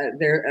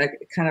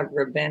kind of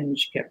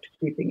revenge kept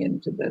creeping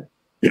into the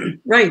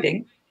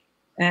writing.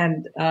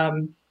 And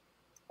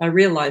I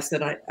realized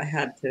that I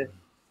had to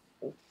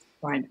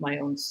find my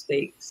own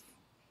stakes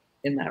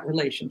in that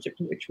relationship,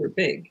 which were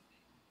big.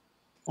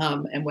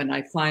 And when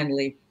I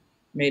finally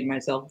made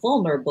myself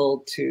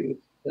vulnerable to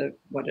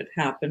what had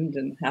happened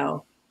and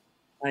how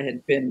I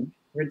had been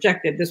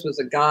rejected. This was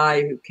a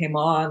guy who came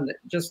on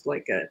just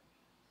like a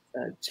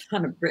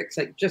ton of bricks,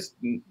 like just,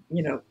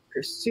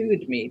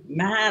 pursued me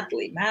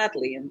madly.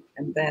 And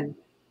then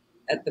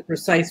at the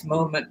precise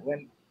moment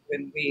when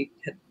we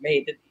had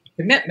made a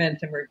commitment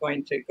and we're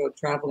going to go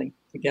traveling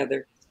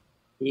together,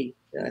 he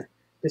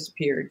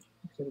disappeared,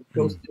 sort of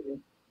ghosted me.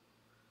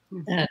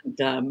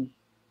 And,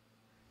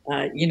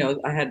 I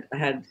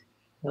had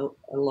a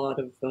lot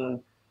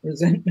of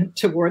resentment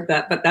toward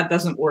that, but that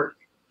doesn't work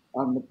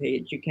on the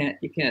page. You can't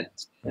take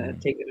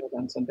it out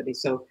on somebody.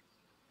 So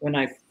when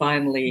I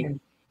finally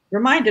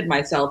reminded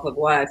myself of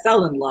why I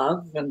fell in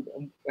love and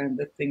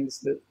the things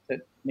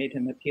that made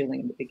him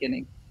appealing in the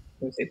beginning,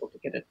 I was able to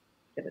get it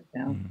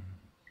down.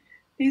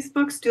 These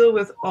books deal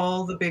with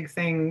all the big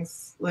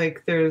things.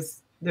 Like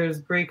there's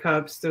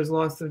breakups, there's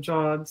loss of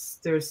jobs,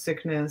 there's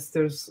sickness,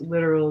 there's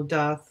literal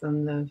death,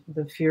 and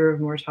the fear of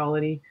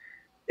mortality.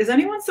 Is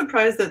anyone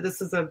surprised that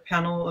this is a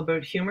panel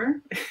about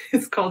humor?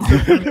 It's called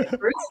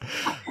Memoirs.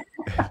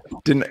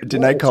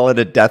 Didn't I call it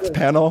a death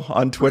panel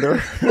on Twitter?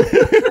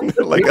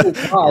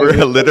 We're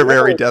a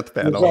literary death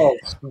panel.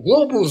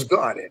 Global's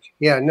got it.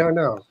 Yeah,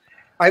 no.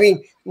 I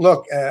mean,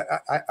 look,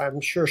 I'm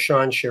sure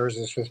Sean shares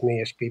this with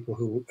me as people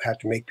who have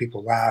to make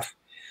people laugh.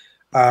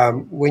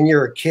 When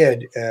you're a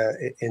kid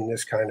in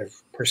this kind of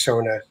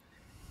persona,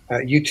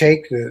 you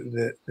take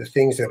the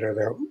things that are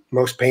the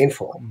most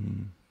painful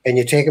and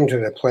you take them to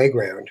the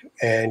playground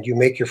and you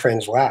make your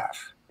friends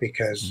laugh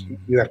because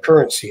you have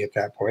currency at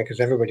that point because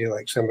everybody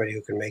likes somebody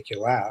who can make you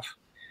laugh.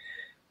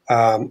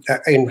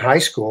 In high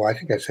school, I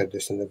think I said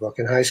this in the book,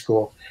 in high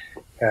school,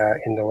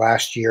 in the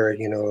last year,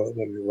 we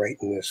were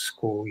writing this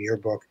school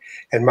yearbook,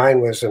 and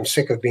mine was, I'm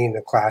sick of being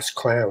the class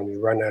clown.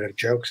 You run out of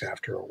jokes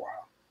after a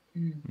while.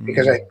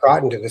 Because I'd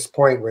gotten to this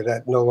point where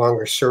that no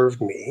longer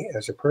served me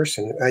as a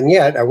person. And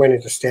yet I went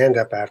into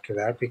stand-up after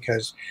that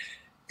because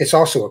it's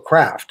also a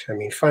craft. I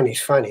mean,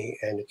 funny's funny,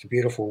 and it's a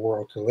beautiful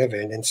world to live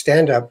in. And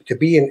stand-up, to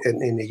be in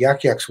the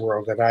yuck yucks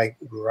world that I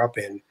grew up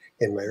in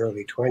my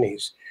early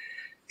 20s,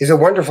 is a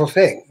wonderful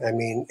thing. I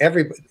mean,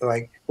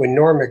 like when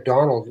Norm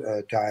Macdonald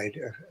died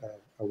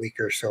a week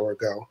or so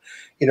ago,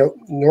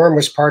 Norm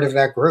was part of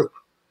that group.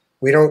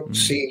 We don't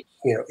see,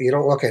 you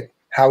don't look at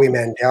Howie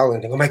Mandel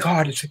and think, oh my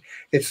God,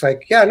 it's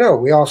like, yeah, no,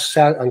 we all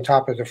sat on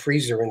top of the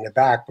freezer in the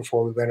back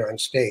before we went on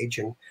stage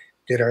and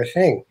did our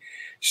thing.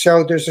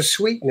 So there's a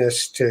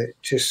sweetness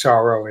to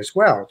sorrow as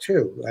well,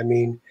 too. I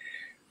mean,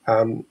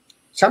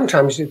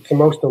 sometimes it's the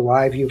most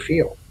alive you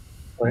feel,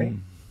 right?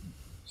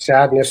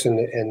 Sadness and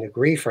the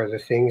grief are the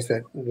things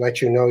that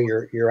let you know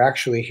you're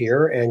actually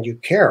here and you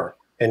care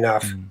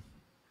enough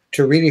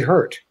to really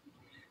hurt.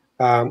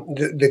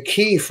 The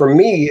key for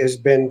me has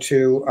been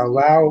to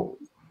allow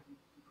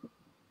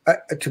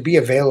to be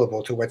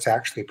available to what's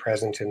actually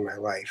present in my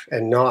life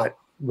and not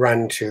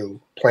run to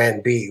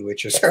plan B,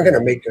 which is I'm going to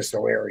make this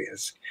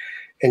hilarious,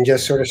 and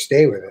just sort of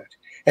stay with it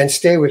and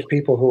stay with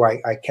people who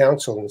I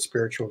counsel in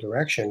spiritual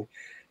direction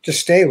to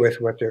stay with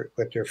what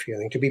they're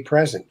feeling, to be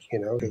present,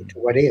 to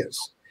what is.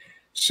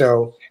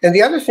 So, and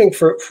the other thing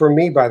for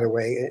me, by the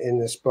way, in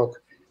this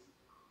book,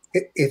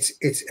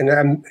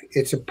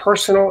 it's a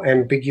personal,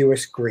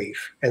 ambiguous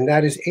grief, and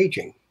that is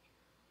aging.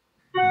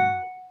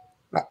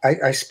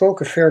 I spoke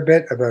a fair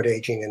bit about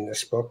aging in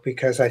this book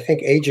because I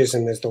think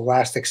ageism is the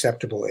last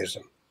acceptable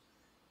ism.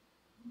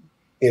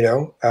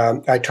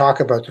 I talk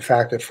about the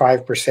fact that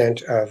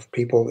 5% of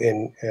people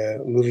in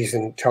movies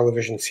and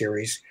television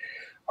series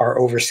are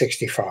over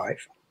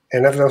 65.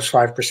 And of those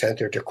 5%,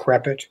 they're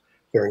decrepit,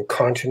 they're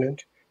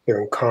incontinent,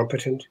 they're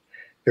incompetent,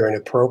 they're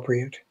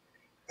inappropriate.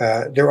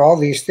 They're all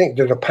these things.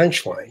 They're the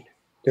punchline.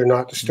 They're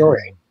not the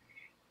story.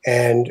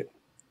 And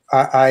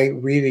I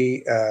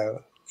really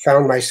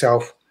found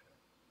myself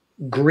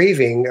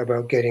grieving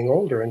about getting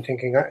older and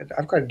thinking,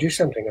 I've got to do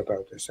something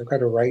about this. I've got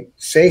to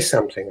say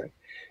something,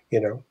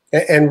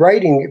 And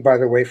writing, by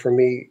the way, for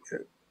me,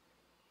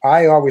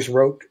 I always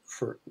wrote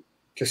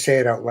to say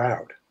it out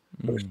loud.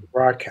 It was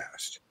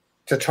broadcast.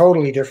 It's a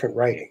totally different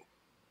writing.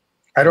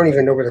 I don't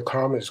even know where the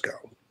commas go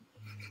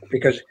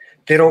because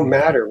they don't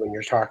matter when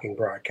you're talking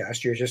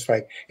broadcast. You're just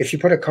like, if you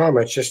put a comma,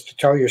 it's just to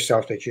tell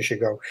yourself that you should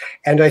go.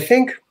 And I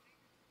think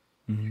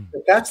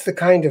that's the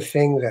kind of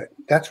thing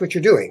that's what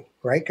you're doing,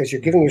 right? Because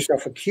you're giving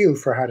yourself a cue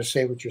for how to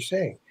say what you're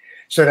saying.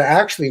 So to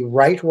actually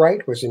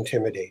write was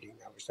intimidating.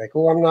 I was like,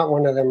 oh, I'm not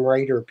one of them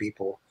writer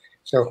people.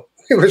 So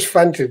it was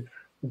fun to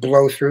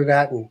blow through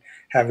that and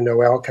have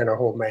Noelle kind of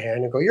hold my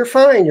hand and go, you're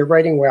fine, you're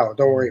writing well.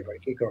 Don't worry about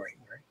it, keep going.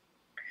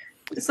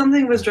 Right?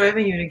 Something was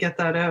driving you to get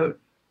that out.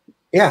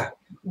 Yeah.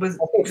 I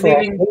think for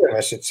all of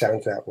us, it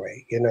sounds that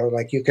way.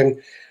 Like you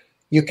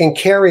can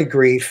carry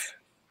grief,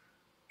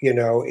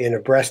 in a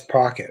breast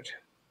pocket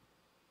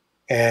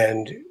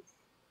and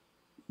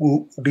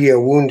be a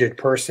wounded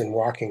person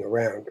walking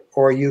around,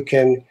 or you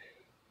can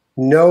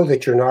know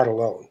that you're not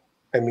alone.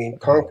 I mean,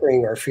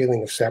 conquering our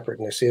feeling of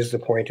separateness is the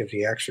point of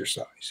the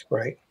exercise,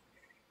 right?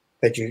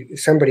 That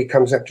somebody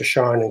comes up to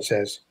Sean and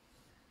says,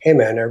 hey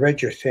man, I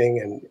read your thing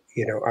and,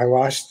 I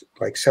lost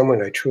like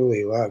someone I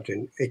truly loved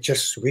and it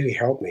just really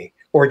helped me.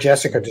 Or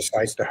Jessica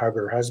decides to hug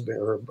her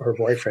husband or her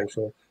boyfriend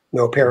for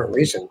no apparent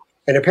reason.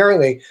 And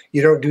apparently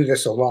you don't do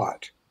this a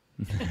lot,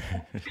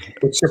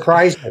 which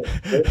surprised me.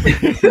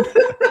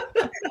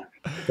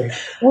 Hey,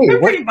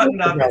 pretty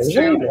buttoned up.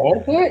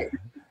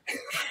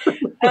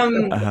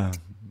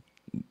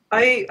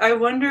 I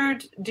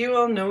wondered, do you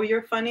all know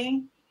you're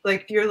funny?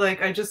 Like you're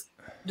like, I just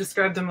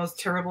described the most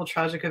terrible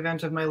tragic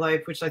event of my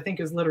life, which I think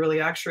is literally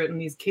accurate in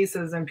these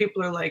cases, and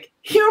people are like,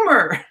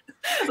 humor.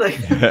 Like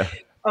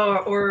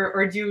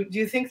or do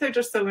you think they're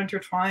just so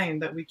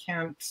intertwined that we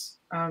can't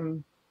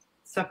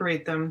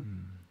separate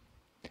them?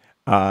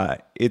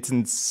 It's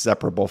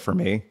inseparable for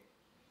me.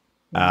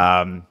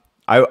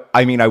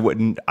 I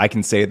mean, I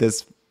can say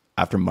this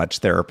after much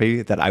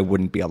therapy that I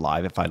wouldn't be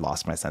alive if I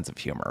lost my sense of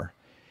humor.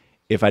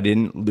 If I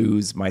didn't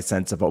lose my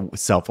sense of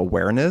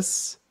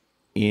self-awareness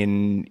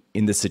in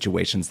the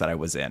situations that I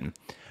was in.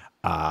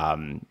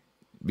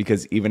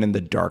 Because even in the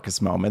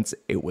darkest moments,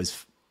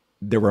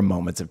 there were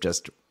moments of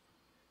just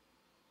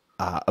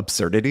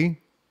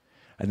absurdity.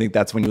 I think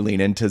that's when you lean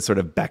into sort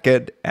of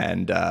Beckett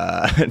and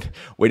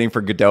Waiting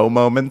for Godot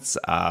moments.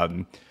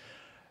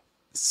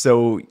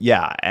 So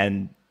yeah,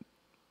 and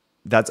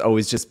that's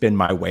always just been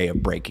my way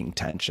of breaking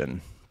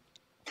tension.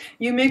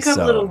 You make up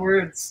little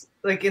words,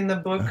 like in the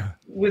book,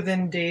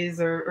 within days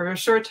or a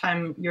short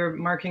time, you're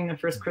marking the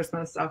first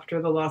Christmas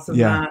after the loss of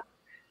Matt,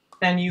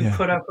 and you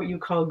put up what you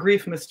call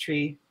grief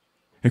mystery.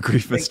 A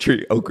grief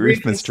mystery. Oh,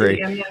 grief mystery.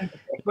 And then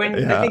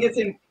when I think it's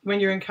when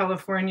you're in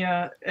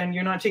California and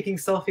you're not taking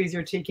selfies,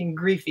 you're taking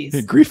griefies.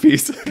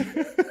 Griefies.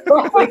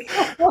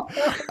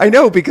 I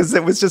know, because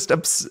it was just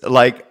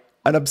like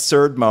an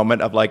absurd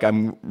moment of like,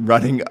 I'm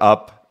walking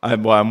up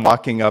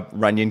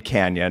Runyon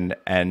Canyon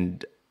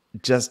and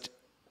just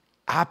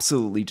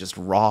absolutely just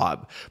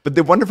robbed. But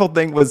the wonderful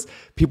thing was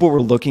people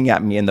were looking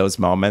at me in those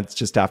moments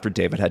just after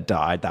David had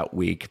died that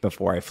week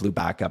before I flew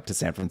back up to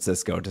San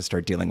Francisco to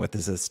start dealing with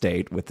his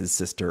estate with his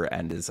sister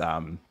and his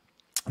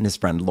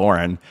friend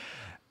Lauren.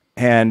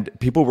 And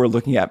people were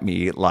looking at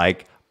me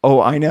like,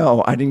 oh, I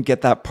know, I didn't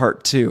get that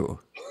part too.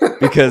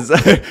 Because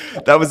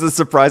that was the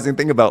surprising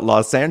thing about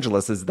Los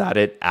Angeles, is that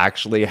it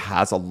actually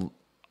has a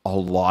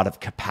lot of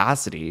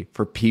capacity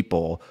for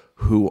people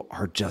who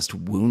are just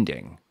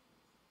wounding.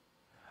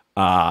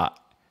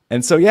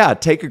 And so, yeah,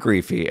 take a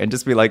griefie and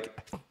just be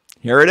like,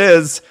 here it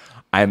is.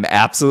 I'm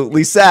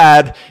absolutely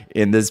sad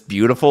in this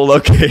beautiful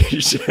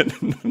location.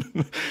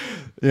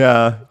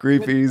 Yeah,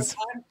 griefies.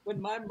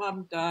 When my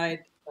mom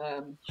died,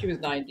 she was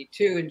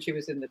 92 and she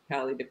was in the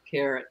palliative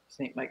care at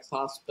St. Mike's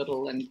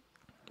Hospital. And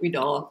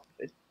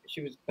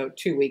she was about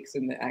 2 weeks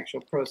in the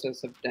actual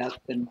process of death.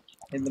 And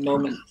in the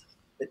moment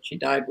that she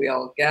died, we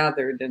all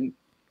gathered and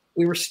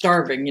we were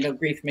starving. You know,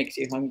 grief makes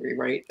you hungry,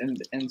 right?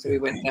 And so we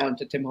went down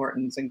to Tim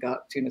Hortons and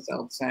got tuna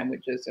salad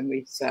sandwiches, and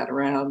we sat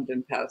around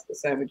and passed the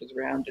sandwiches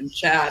around and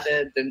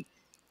chatted, and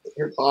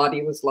her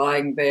body was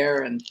lying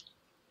there,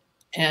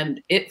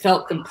 and it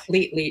felt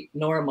completely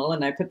normal.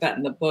 And I put that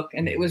in the book,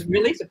 and it was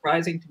really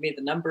surprising to me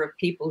the number of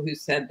people who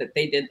said that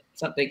they did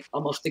something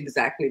almost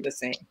exactly the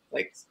same.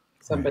 Like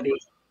somebody,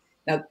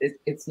 now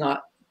it's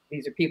not,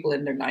 these are people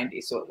in their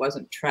 90s, so it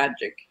wasn't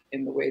tragic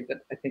in the way that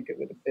I think it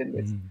would have been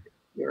with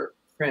your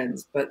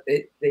friends, but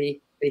the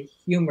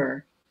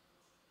humor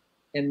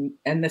and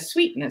the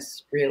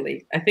sweetness,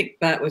 really. I think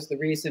that was the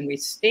reason we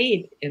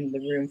stayed in the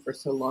room for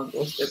so long,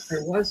 was that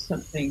there was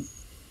something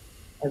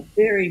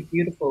very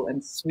beautiful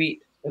and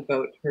sweet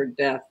about her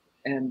death,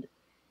 and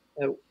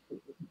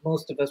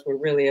most of us were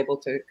really able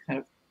to kind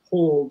of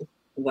hold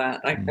that.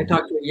 I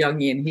talked to a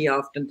Jungian, he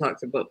often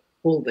talks about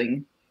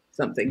holding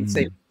something,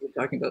 say you're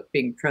talking about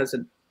being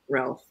present,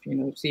 Ralph, you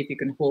know, see if you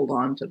can hold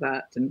on to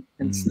that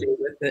and stay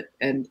with it.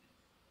 And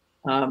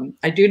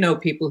I do know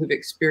people who've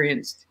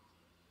experienced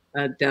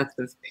death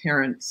of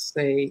parents,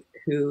 say,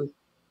 who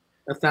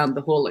have found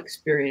the whole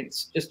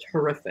experience just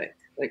horrific,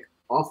 like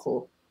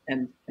awful,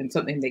 and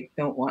something they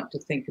don't want to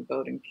think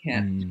about and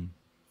can't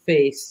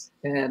face.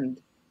 And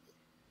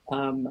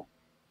I'm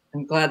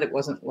glad it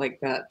wasn't like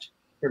that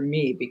for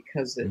me,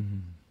 because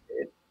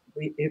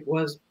it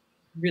was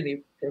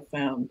really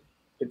profound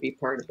to be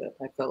part of it.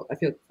 I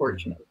feel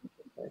fortunate to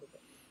be part of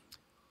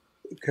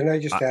it. Can I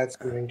just add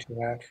something to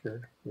that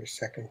for a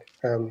second?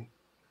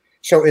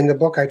 So in the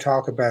book, I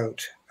talk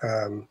about,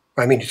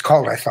 I mean, it's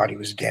called I Thought He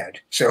Was Dead.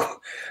 So,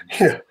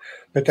 you know,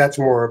 but that's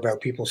more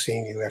about people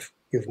seeing you if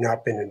you've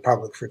not been in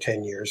public for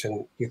 10 years.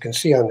 And you can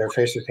see on their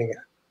face, they're thinking,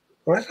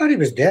 well, I thought he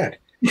was dead.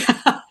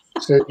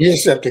 So you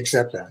just have to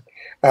accept that.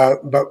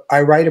 But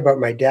I write about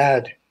my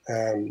dad,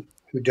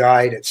 who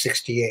died at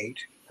 68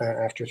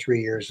 after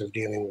 3 years of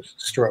dealing with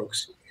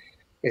strokes.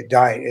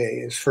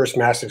 His first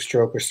massive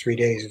stroke was 3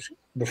 days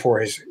before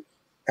his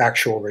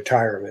actual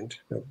retirement.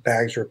 The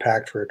bags were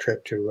packed for a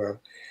trip to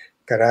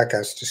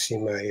Caracas to see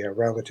my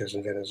relatives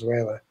in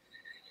Venezuela.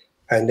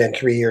 And then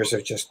 3 years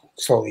of just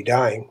slowly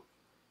dying.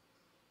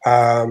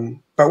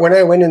 But when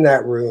I went in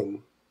that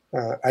room,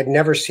 I'd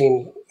never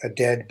seen a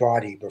dead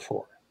body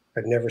before.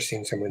 I'd never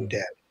seen someone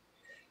dead.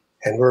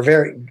 And we're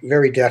very,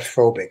 very death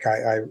phobic.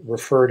 I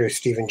refer to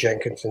Stephen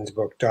Jenkinson's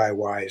book, Die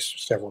Wise,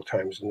 several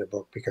times in the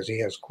book, because he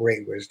has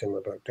great wisdom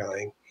about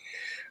dying.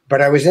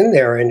 But I was in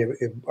there in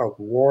a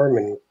warm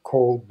and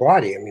cold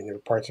body. I mean, there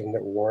were parts of him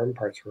that were warm,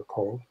 parts were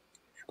cold.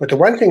 But the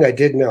one thing I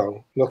did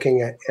know,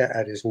 looking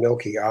at his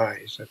milky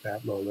eyes at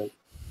that moment,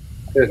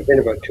 it had been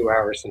about 2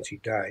 hours since he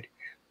died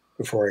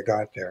before I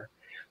got there,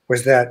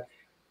 was that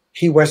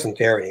he wasn't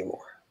there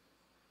anymore.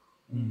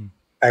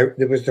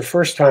 It was the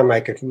first time I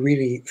could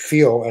really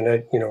feel, and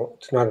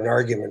it's not an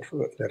argument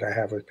that I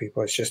have with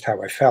people, it's just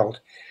how I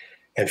felt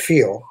and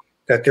feel,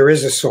 that there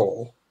is a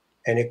soul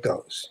and it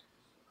goes.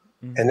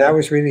 And that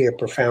was really a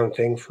profound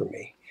thing for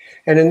me.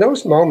 And in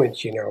those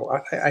moments, you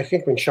know, I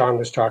think when Sean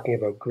was talking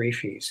about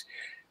griefies,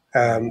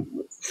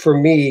 for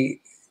me,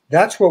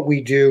 that's what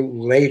we do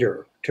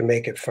later to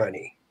make it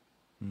funny.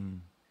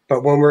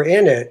 But when we're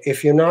in it,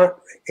 if you're not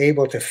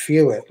able to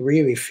feel it,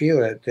 really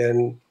feel it,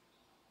 then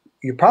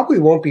you probably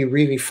won't be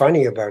really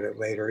funny about it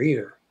later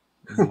either,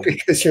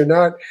 because you're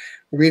not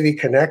really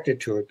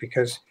connected to it.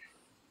 Because,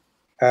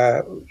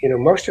 you know,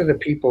 most of the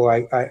people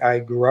I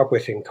grew up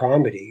with in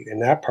comedy in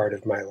that part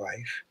of my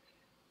life,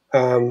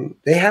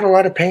 they had a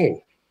lot of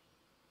pain.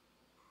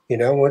 You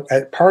know,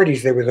 at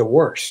parties, they were the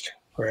worst.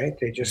 right?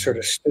 They just sort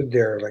of stood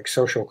there like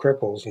social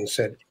cripples and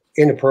said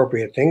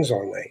inappropriate things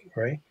all night,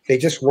 right? They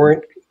just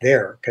weren't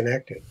there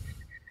connected.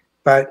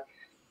 But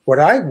what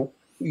I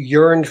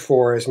yearned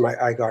for as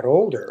I got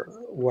older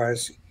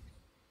was,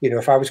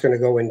 if I was going to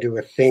go and do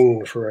a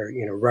thing for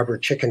a, rubber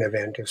chicken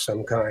event of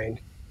some kind,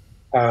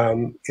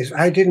 is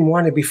I didn't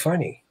want to be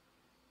funny.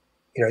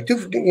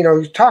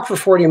 Talk for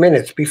 40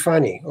 minutes, be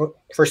funny. Oh,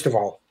 first of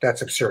all,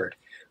 that's absurd.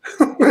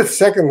 But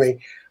secondly,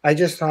 I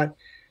just thought,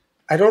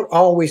 I don't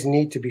always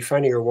need to be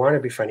funny or want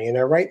to be funny. And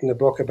I write in the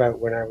book about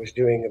when I was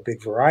doing a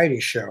big variety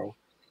show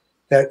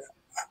that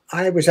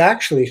I was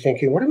actually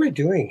thinking, what am I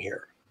doing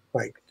here?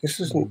 Like, this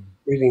isn't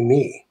really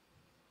me.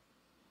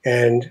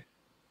 And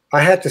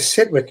I had to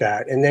sit with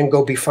that and then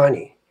go be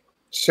funny.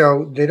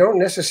 So they don't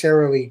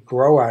necessarily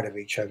grow out of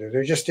each other.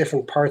 They're just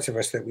different parts of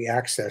us that we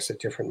access at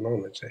different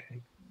moments, I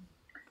think.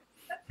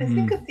 I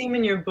think a theme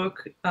in your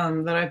book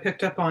that I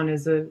picked up on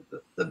is the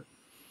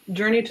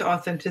journey to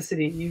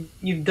authenticity.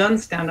 You've done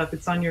stand-up,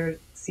 it's on your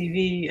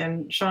CV,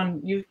 and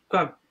Sean, you've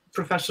got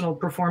professional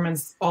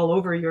performance all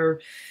over your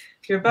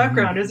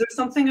background. Is there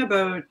something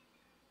about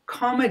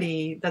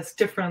comedy that's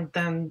different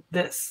than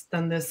this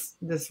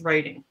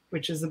writing,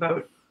 which is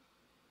about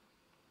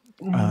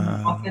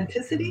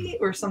authenticity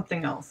or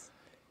something else?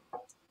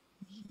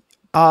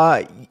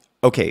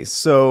 Okay,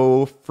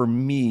 so for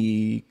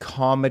me,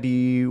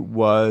 comedy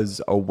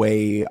was a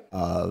way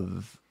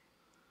of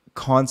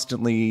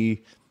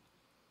constantly,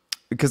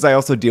 because I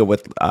also deal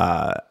with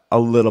a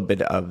little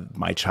bit of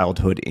my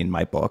childhood in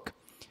my book.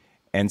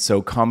 And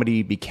so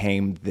comedy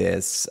became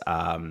this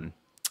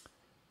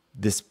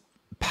this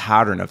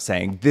pattern of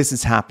saying, this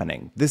is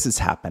happening, this is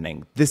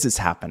happening, this is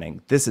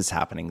happening, this is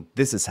happening,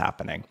 this is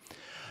happening.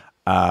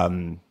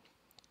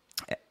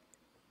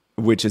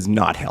 Which is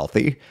not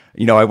healthy.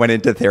 I went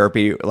into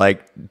therapy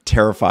like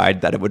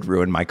terrified that it would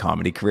ruin my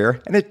comedy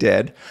career, and it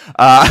did.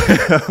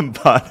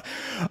 But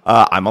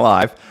I'm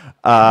alive.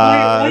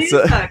 Why is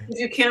that? Because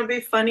you can't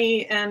be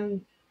funny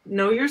and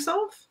know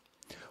yourself?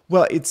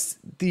 Well, it's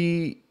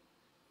the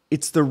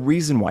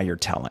reason why you're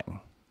telling.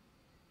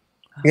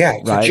 Yeah,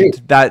 right.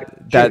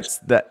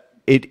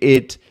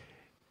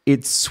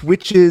 It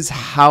switches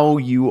how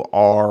you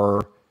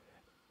are,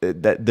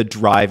 the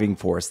driving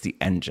force, the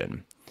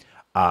engine.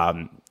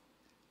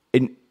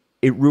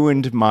 It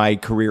ruined my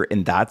career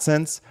in that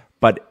sense,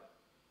 but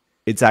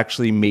it's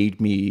actually made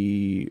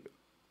me,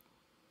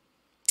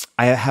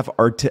 I have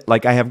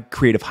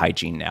creative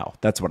hygiene now.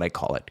 That's what I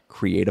call it.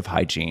 Creative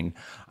hygiene.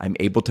 I'm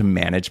able to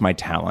manage my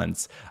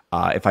talents.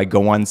 If I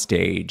go on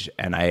stage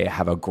and I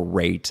have a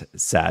great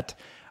set,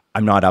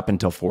 I'm not up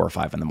until 4 or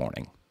 5 in the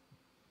morning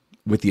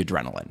with the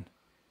adrenaline.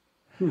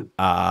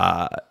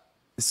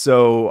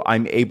 So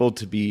I'm able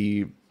to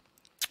be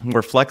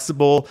more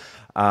flexible,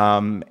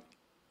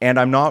 and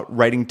I'm not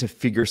writing to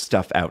figure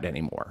stuff out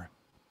anymore.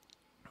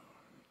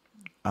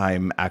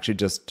 I'm actually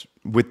just,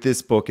 with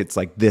this book, it's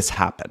like, this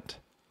happened.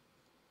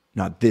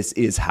 Not this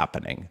is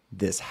happening,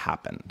 this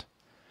happened.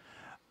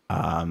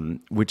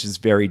 Which is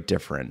very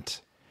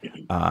different.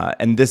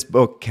 And this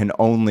book can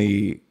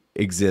only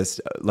exist,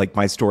 like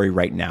my story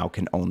right now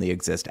can only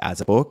exist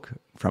as a book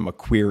from a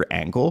queer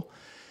angle,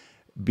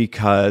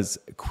 because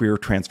queer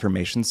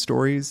transformation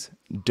stories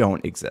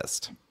don't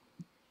exist.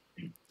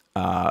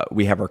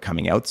 We have our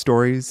coming out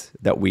stories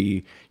that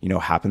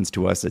happens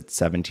to us at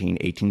 17,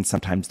 18.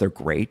 Sometimes they're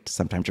great.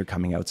 Sometimes your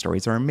coming out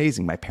stories are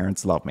amazing. My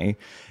parents love me.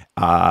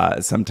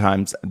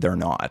 Sometimes they're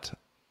not.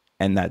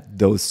 And that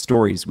those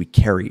stories we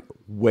carry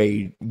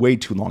way, way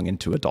too long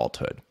into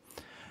adulthood.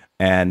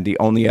 And the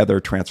only other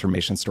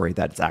transformation story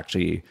that's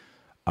actually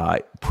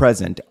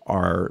present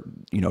are,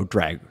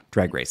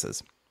 drag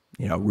races.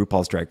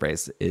 RuPaul's Drag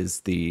Race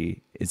is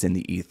in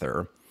the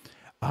ether.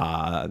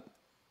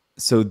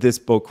 So this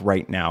book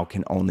right now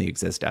can only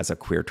exist as a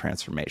queer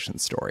transformation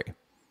story.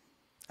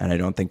 And I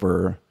don't think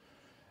we're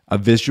a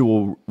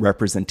visual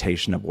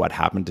representation of what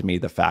happened to me.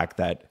 The fact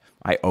that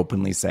I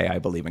openly say I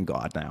believe in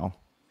God now,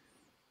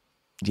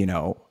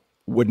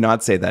 would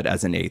not say that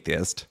as an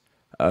atheist.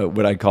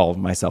 Would I call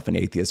myself an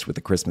atheist with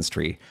a Christmas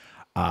tree?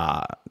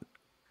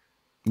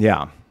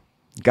 Yeah.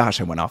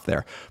 Gosh, I went off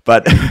there.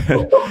 But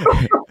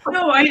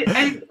no,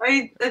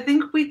 I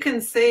think we can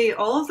say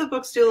all of the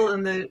books deal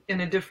in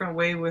a different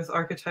way with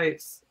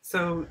archetypes.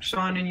 So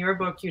Sean, in your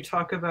book, you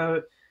talk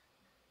about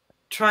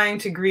trying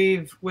to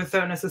grieve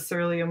without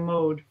necessarily a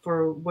mode.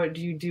 For what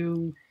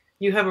do?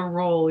 You have a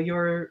role.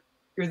 You're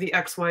the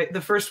ex-wife,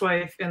 the first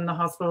wife in the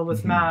hospital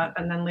with Matt,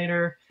 and then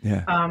later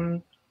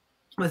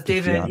with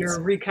David,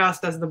 you're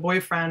recast as the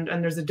boyfriend,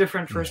 and there's a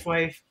different first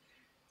wife.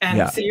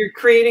 And so you're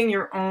creating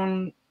your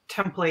own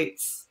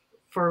templates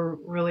for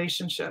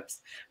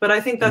relationships. But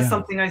I think that's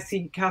something I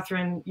see,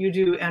 Catherine, you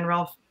do, and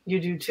Ralph, you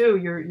do too.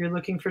 You're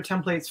looking for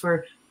templates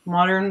for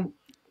modern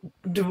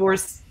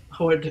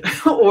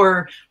divorcehood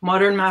or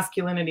modern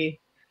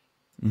masculinity.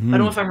 I don't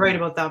know if I'm right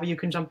about that, but you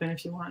can jump in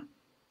if you want.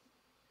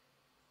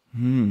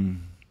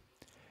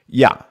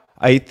 Yeah,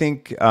 I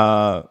think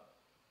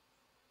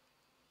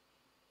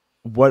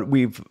what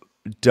we've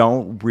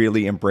don't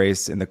really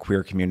embrace in the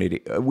queer community.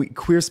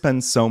 Queer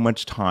spend so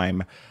much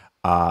time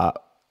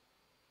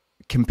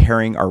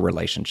comparing our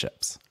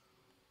relationships,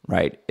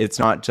 right? It's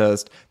not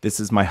just, this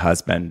is my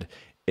husband.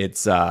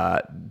 It's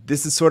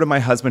this is sort of my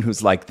husband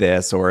who's like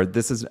this, or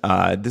this is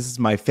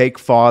my fake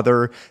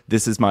father.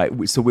 This is my.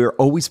 So we're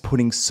always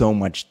putting so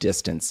much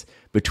distance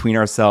between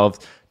ourselves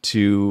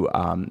to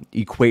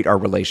equate our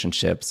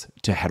relationships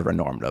to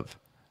heteronormative,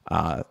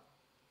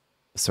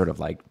 sort of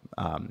like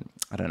I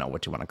don't know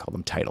what you want to call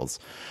them, titles.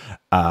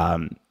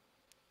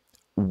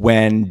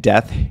 When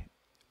death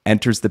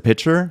enters the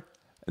picture,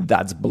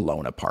 that's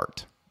blown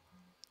apart.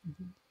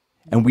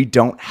 And we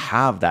don't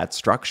have that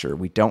structure.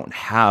 We don't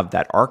have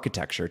that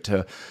architecture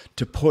to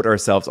put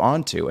ourselves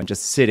onto and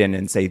just sit in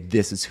and say,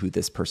 this is who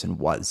this person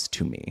was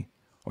to me,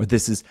 or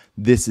this is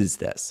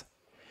this.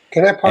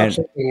 Can I pop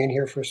something in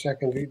here for a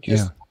second?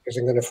 Just because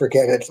I'm going to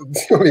forget it.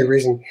 It's the only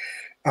reason.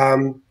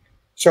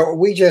 So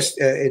we just,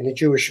 in the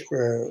Jewish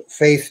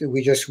faith,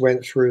 we just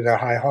went through the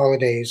high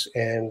holidays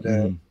and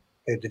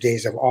the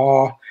days of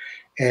awe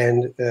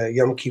and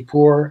Yom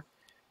Kippur,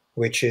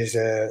 which is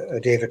a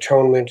day of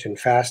atonement and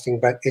fasting,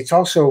 but it's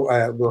also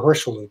a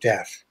rehearsal of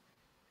death.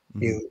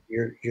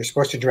 You're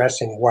supposed to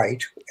dress in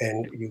white,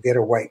 and you get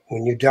a white,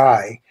 when you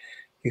die,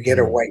 you get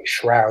a white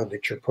shroud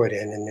that you're put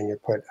in, and then you're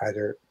put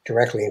either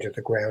directly into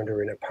the ground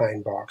or in a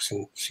pine box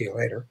and see you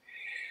later.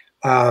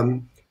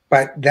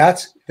 But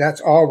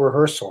that's all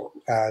rehearsal.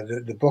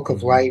 The book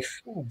of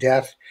life,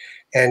 death.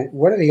 And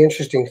one of the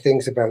interesting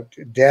things about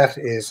death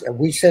is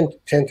we tend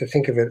to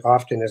think of it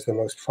often as the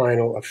most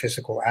final of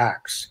physical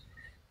acts.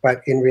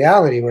 But in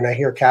reality, when I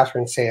hear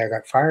Catherine say, I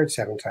got fired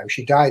 7 times,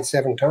 she died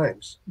 7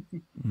 times.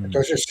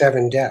 Those are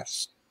 7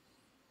 deaths.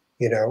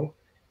 You know,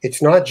 it's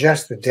not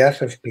just the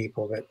death of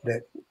people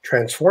that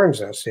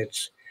transforms us.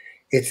 It's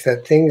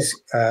that things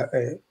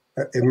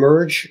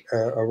emerge,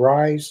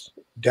 arise,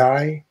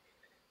 die.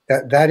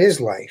 That is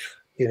life.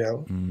 You know,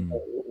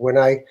 when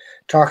I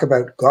talk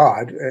about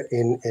God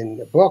in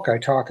the book, I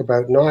talk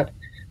about not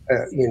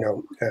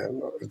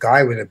a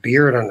guy with a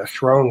beard on the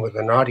throne with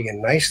a naughty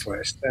and nice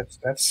list.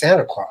 That's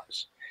Santa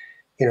Claus.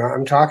 You know,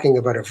 I'm talking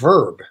about a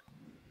verb,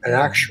 an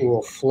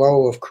actual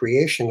flow of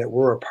creation that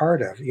we're a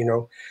part of. You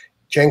know,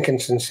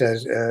 Jenkinson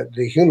says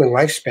the human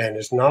lifespan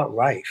is not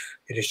life.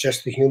 It is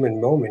just the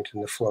human moment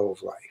in the flow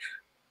of life.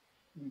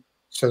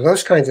 So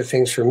those kinds of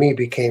things for me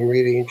became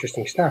really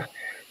interesting stuff.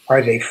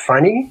 Are they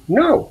funny?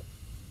 No.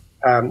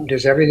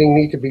 Does everything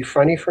need to be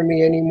funny for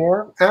me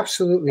anymore?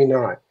 Absolutely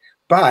not.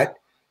 But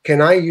can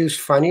I use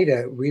funny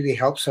to really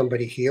help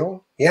somebody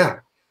heal? Yeah.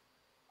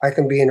 I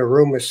can be in a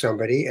room with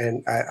somebody,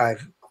 and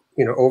I've,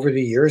 over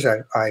the years,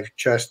 I've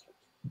just,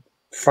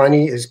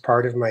 funny is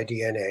part of my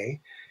DNA,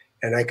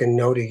 and I can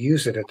know to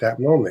use it at that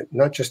moment,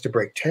 not just to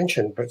break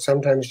tension, but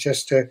sometimes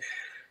just to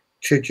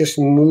just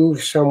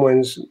move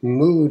someone's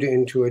mood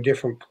into a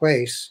different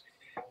place.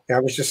 I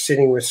was just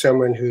sitting with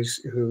someone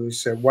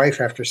whose wife,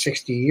 after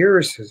 60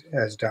 years,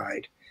 has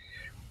died.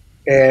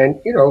 And,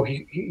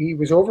 he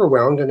was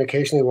overwhelmed and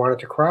occasionally wanted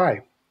to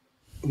cry.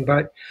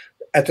 But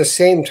at the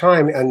same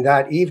time, on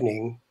that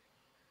evening,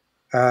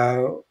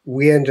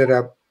 we ended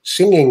up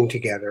singing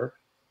together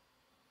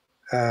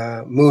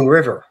Moon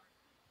River,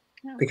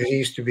 because he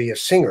used to be a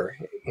singer,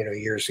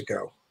 years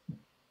ago.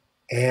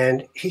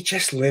 And he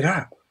just lit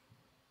up,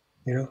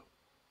 It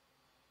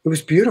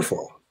was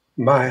beautiful.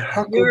 My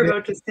Huckleberry. You were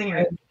about to sing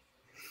it.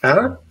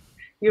 Huh?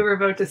 You were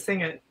about to sing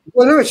it.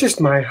 Well, no, it's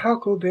just my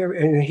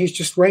Huckleberry. And he's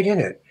just right in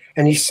it.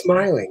 And he's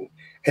smiling.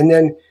 And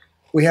then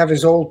we have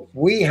his old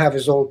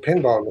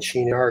pinball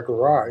machine in our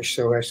garage.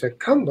 So I said,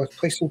 come, let's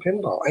play some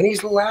pinball. And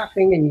he's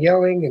laughing and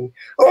yelling and,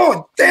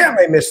 oh, damn,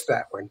 I missed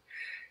that one.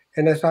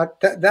 And I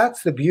thought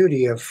that's the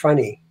beauty of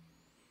funny,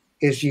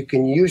 is you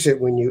can use it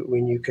when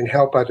you can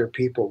help other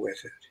people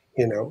with it.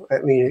 I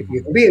mean,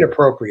 you can be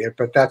inappropriate,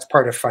 but that's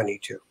part of funny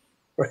too.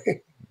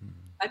 Right?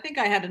 I think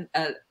I had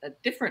a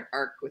different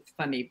arc with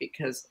funny,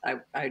 because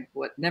I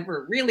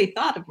never really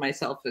thought of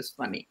myself as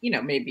funny,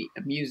 maybe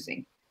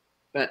amusing,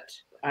 but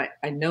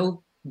I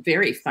know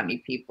very funny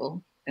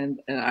people, and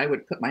I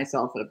would put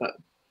myself at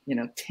about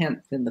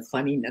 10th in the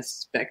funniness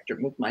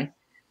spectrum of my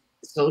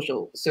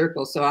social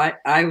circle. So I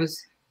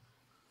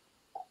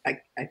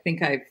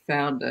think I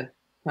found a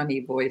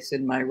funny voice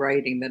in my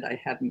writing that I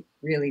hadn't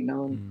really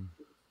known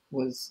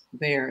was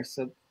there.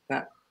 So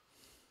that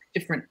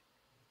different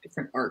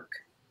arc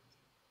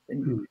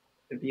in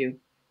the view.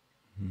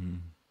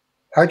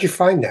 How'd you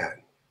find that?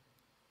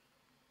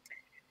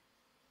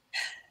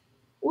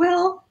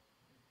 Well,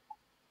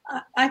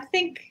 I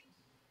think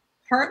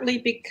partly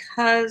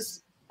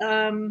because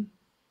I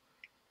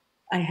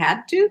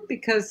had to,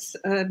 because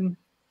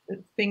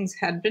things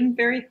had been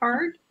very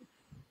hard.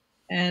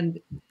 And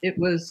it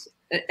was,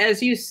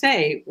 as you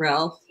say,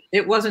 Ralph,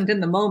 it wasn't in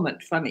the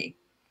moment funny.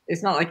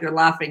 It's not like you're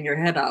laughing your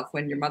head off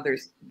when your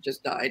mother's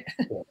just died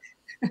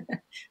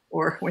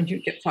or when you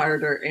get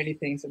fired or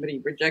anything, somebody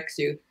rejects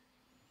you.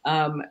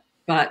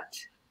 But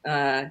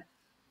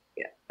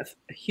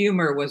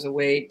humor was a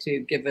way to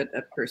give it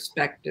a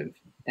perspective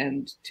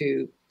and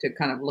to to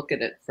kind of look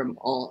at it from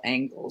all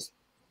angles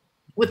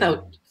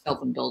without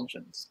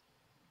self-indulgence.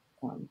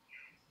 I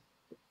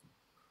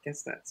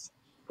guess that's.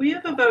 We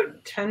have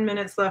about 10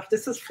 minutes left.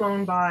 This has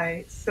flown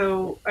by.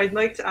 So I'd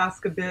like to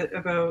ask a bit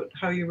about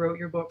how you wrote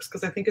your books,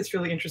 because I think it's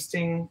really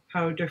interesting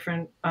how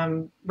different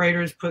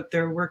writers put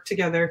their work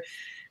together.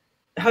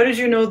 How did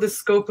you know the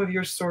scope of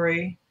your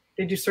story?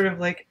 Did you sort of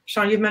like,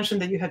 Sean, you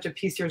mentioned that you had to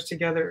piece yours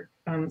together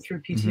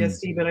through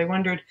PTSD, but I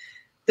wondered,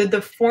 did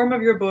the form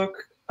of your book,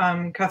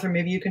 Catherine,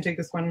 maybe you can take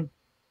this one,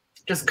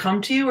 just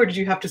come to you, or did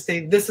you have to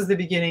say, this is the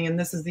beginning and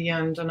this is the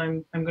end, and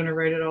I'm going to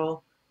write it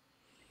all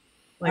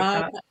like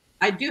that?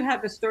 I do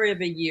have a story of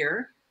a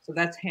year, so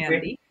that's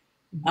handy.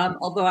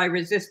 Although I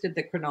resisted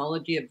the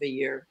chronology of the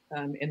year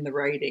in the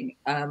writing,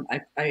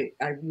 I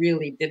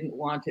really didn't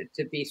want it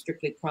to be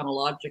strictly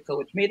chronological,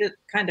 which made it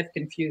kind of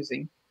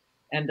confusing.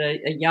 And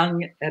a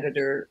young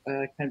editor,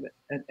 kind of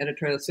an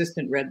editorial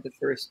assistant, read the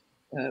first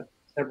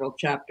several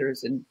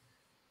chapters, and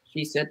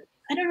she said,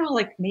 I don't know,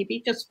 like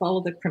maybe just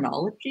follow the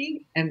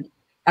chronology. And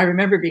I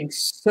remember being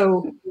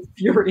so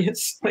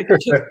furious, like,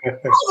 just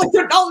follow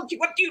the chronology,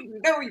 what do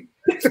you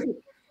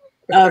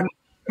know?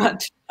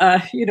 But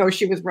you know,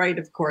 she was right,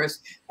 of course.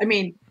 I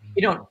mean,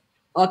 you don't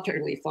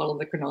utterly follow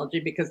the chronology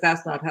because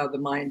that's not how the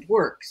mind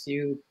works.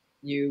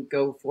 You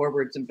go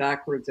forwards and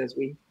backwards as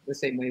the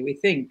same way we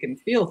think and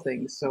feel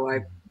things. So I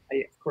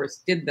of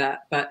course did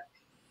that, but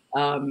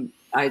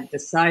I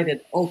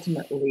decided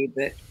ultimately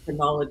that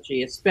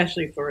chronology,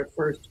 especially for a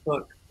first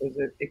book, was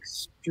an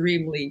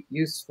extremely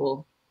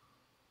useful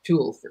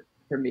tool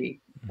for me.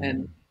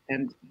 And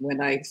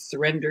when I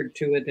surrendered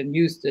to it and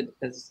used it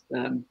as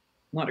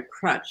not a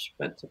crutch,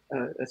 but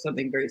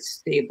something very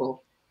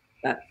stable,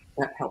 that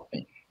helped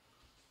me.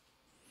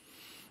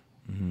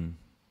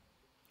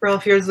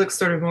 Ralph, yours looks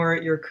sort of more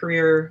at your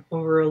career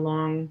over a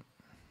long,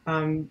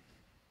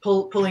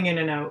 pulling in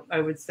and out, I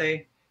would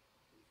say.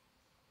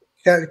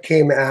 That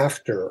came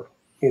after,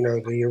 you know,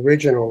 the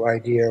original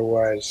idea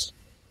was,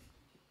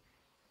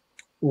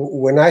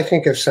 when I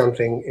think of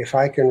something, if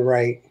I can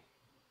write,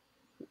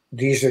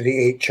 these are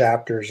the 8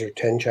 chapters or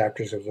 10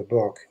 chapters of the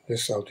book,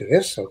 I'll do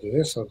this, I'll do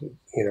this, I'll do,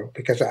 you know,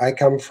 because I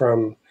come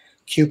from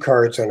cue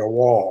cards on a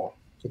wall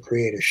to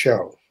create a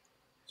show.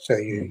 So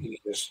you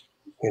just,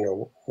 you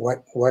know,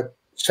 what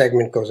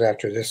segment goes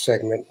after this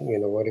segment, you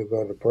know, what do you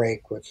go to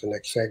break, what's the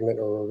next segment,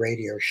 or a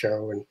radio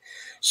show. And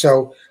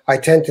so I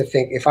tend to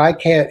think, if I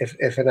can't,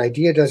 if an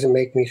idea doesn't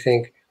make me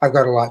think, I've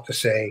got a lot to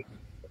say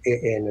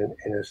in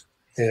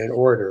an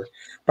order,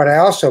 but I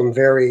also am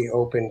very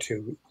open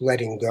to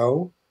letting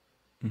go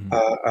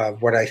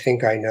of what I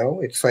think I know.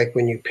 It's like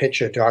when you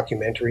pitch a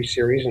documentary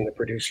series and the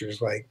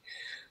producer's like,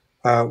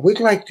 we'd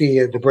like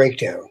the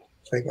breakdown.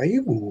 It's like, are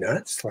you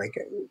nuts? Like,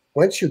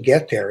 once you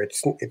get there,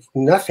 it's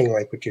nothing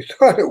like what you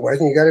thought it was,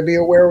 and you got to be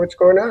aware of what's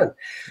going on.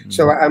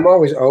 So I'm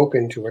always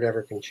open to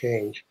whatever can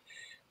change.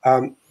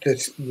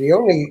 That's the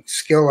only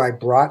skill I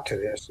brought to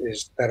this,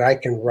 is that I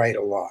can write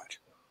a lot,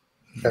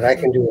 that I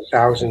can do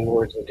 1,000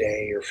 words a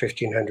day or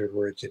 1,500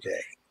 words a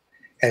day,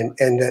 and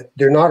that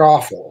they're not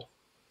awful.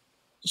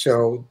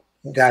 So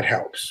that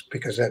helps,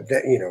 because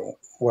that you know,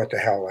 what the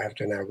hell, I have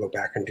to now go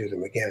back and do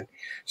them again.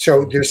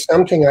 So there's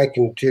something I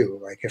can do.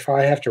 Like if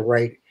I have to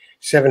write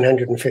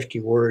 750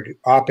 word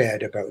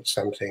op-ed about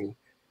something,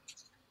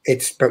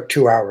 it's about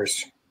 2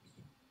 hours.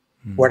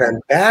 What I'm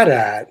bad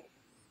at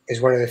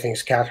is one of the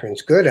things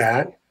Catherine's good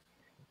at,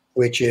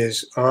 which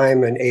is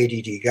I'm an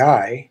ADD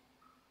guy.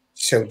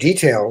 So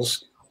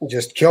details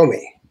just kill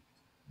me.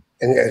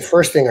 And the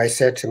first thing I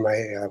said to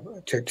my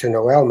to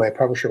Noelle, my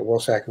publisher at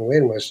Woolsack and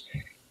Wynne, was,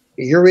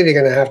 you're really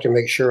going to have to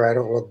make sure I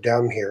don't look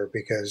dumb here,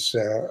 because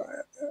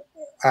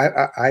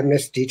I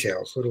miss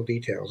details, little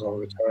details all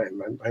the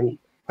time.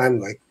 I'm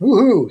like,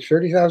 woohoo,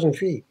 30,000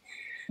 feet.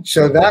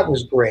 So that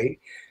was great.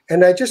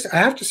 And I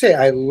have to say,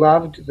 I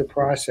loved the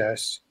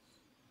process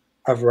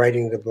of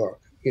writing the book.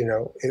 You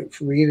know,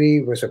 it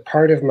really was a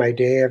part of my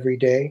day every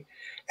day.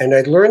 And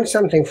I'd learned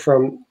something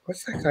from,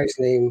 what's that guy's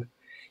name?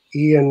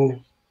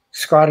 Ian,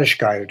 Scottish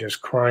guy who does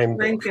crime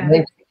books.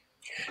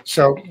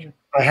 So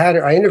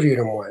I interviewed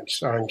him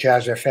once on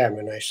Jazz FM,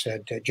 and I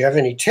said, do you have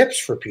any tips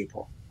for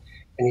people?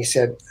 And he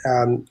said,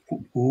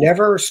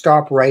 never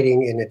stop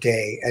writing in a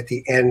day at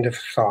the end of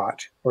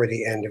thought or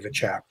the end of a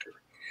chapter.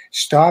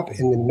 Stop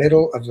in the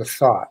middle of the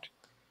thought,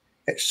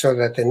 so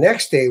that the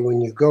next day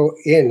when you go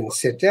in and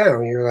sit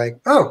down, you're like,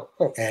 oh,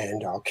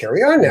 and I'll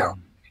carry on now.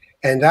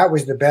 And that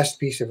was the best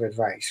piece of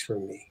advice for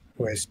me,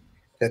 was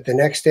that the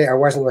next day I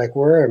wasn't like,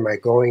 where am I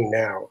going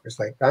now? It's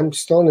like, I'm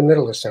still in the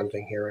middle of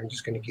something here. I'm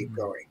just going to keep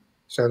going.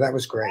 So that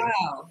was great.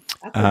 Wow,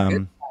 that's a good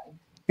one.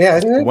 Yeah,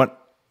 isn't it?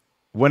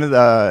 One of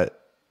the,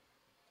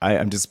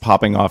 I'm just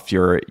popping off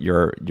your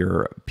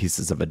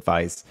pieces of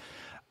advice.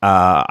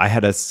 I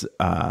had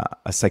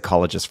a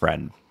psychologist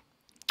friend.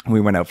 We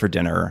went out for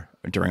dinner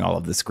during all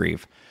of this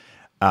grief,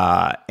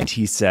 and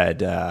he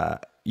said,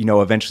 you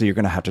know, eventually you're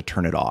going to have to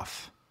turn it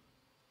off.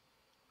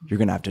 You're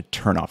going to have to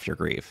turn off your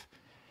grief.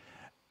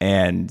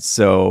 And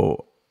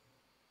so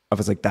I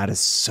was like, that is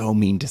so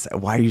mean to say.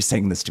 Why are you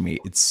saying this to me?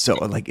 It's so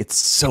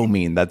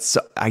mean.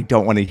 I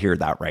don't want to hear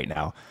that right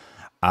now.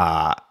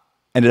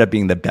 Ended up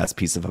being the best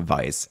piece of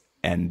advice.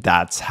 And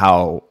that's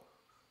how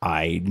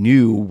I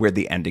knew where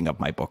the ending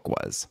of my book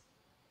was,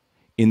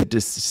 in the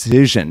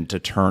decision to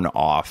turn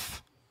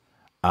off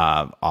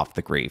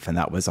the grief. And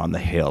that was on the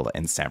Hill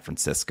in San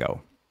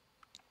Francisco.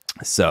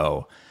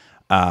 So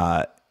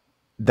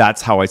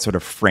that's how I sort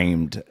of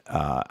framed,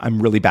 I'm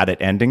really bad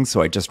at endings,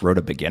 so I just wrote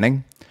a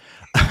beginning.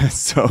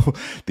 So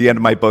the end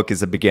of my book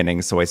is a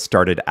beginning, so I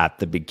started at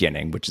the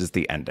beginning, which is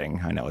the ending.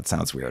 I know it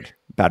sounds weird.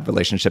 Bad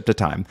relationship to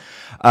time.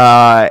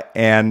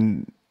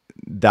 And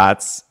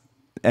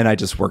I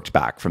just worked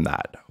back from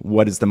that.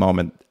 What is the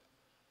moment?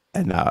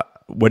 And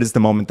what is the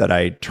moment that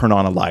I turn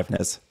on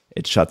aliveness?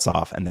 It shuts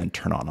off, and then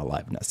turn on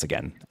aliveness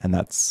again. And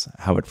that's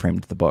how it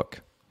framed the book.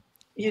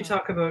 You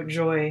talk about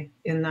joy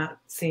in that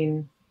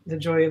scene, the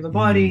joy of the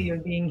body,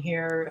 of being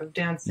here, of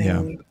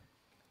dancing.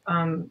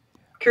 Yeah.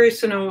 Curious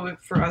to know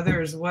for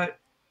others, how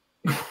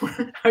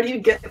do you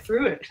get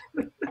through it?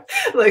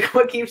 Like,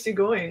 what keeps you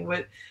going?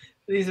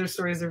 These are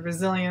stories of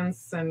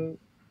resilience, and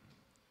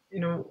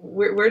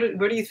where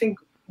do you think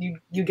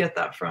you get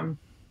that from?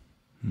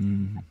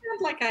 I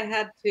felt like I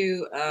had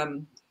to, I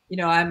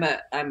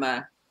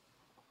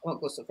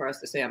won't go so far as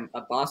to say I'm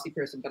a bossy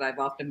person, but I've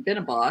often been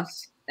a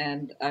boss,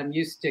 and I'm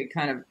used to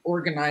kind of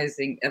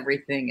organizing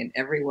everything and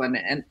everyone.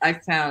 And I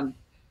found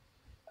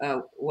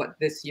what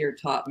this year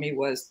taught me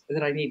was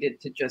that I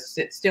needed to just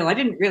sit still. I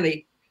didn't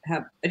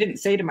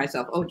say to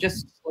myself, oh,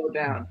 just slow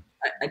down.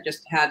 I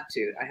just had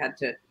to. I had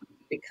to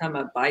become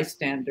a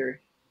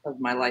bystander of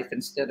my life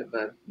instead of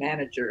a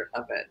manager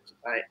of it.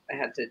 I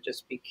had to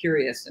just be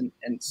curious and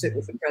sit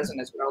with the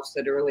present, as Ralph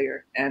said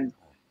earlier. And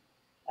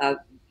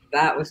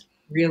that was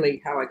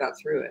really how I got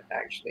through it,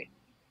 actually.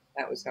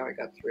 That was how I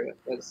got through it,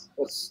 was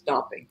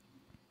stopping.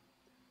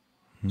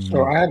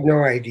 So I have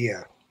no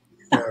idea.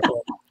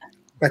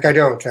 Like I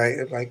don't.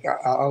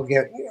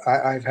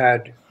 I've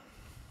had,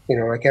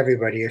 like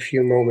everybody, a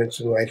few moments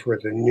in life where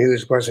the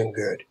news wasn't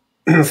good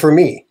for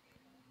me.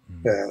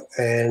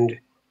 And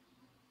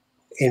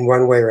in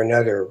one way or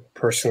another,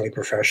 personally,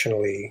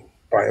 professionally,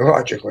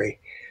 biologically.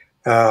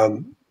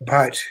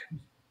 But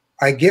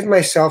I give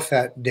myself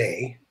that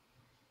day,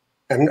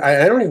 and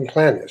I don't even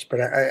plan this, but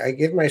I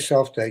give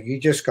myself that you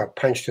just got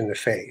punched in the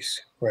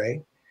face,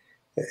 right?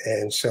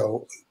 And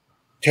so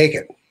take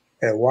it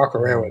and walk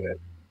around with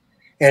it.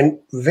 And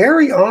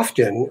very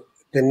often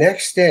the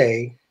next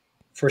day,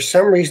 for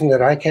some reason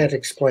that I can't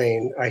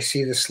explain, I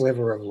see the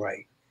sliver of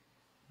light,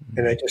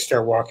 and I just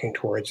start walking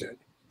towards it.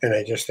 And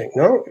I just think,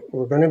 no,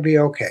 we're going to be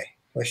okay.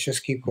 Let's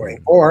just keep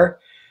going. Or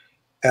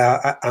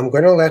I'm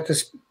going to let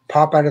this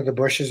pop out of the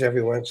bushes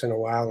every once in a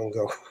while and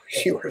go,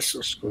 you are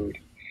so screwed.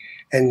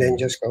 And then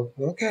just go,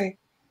 okay,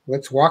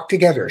 let's walk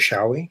together,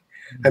 shall we?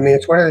 I mean,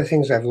 it's one of the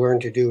things I've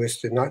learned to do is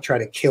to not try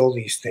to kill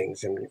these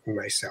things in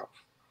myself.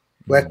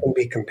 Let them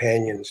be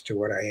companions to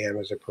what I am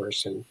as a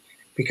person,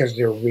 because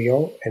they're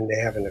real and they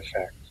have an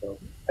effect. So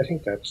I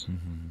think that's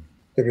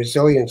the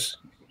resilience.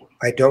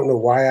 I don't know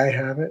why I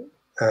have it,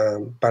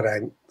 but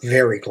I'm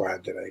very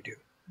glad that I do.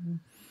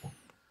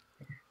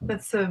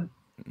 That's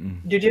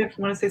did you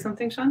want to say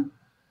something, Sean?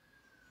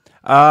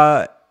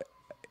 I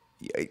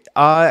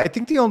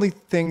think the only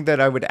thing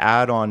that I would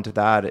add on to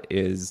that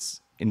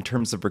is, in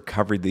terms of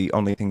recovery, the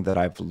only thing that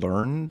I've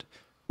learned,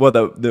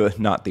 well,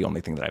 not the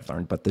only thing that I've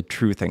learned, but the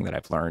true thing that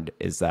I've learned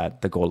is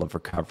that the goal of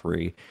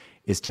recovery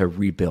is to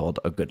rebuild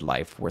a good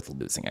life worth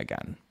losing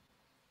again.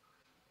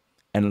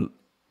 And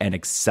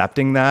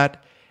accepting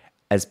that,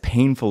 as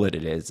painful as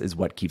it is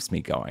what keeps me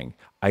going.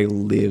 I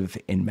live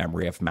in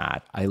memory of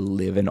Matt. I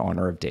live in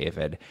honor of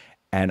David.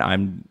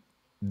 And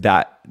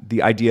the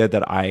idea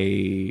that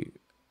I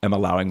am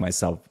allowing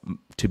myself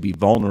to be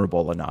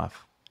vulnerable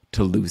enough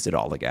to lose it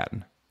all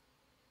again.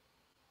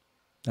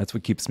 That's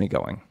what keeps me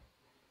going.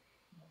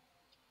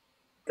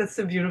 That's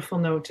a beautiful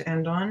note to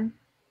end on.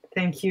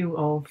 Thank you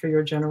all for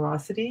your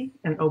generosity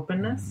and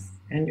openness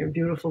and your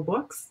beautiful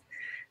books.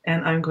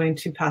 And I'm going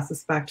to pass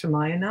this back to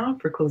Maya now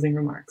for closing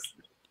remarks.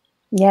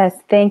 Yes,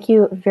 thank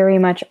you very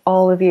much,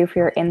 all of you, for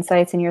your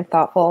insights and your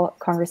thoughtful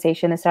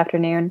conversation this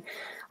afternoon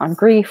on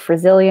grief,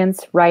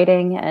 resilience,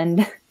 writing,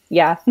 and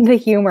the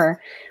humor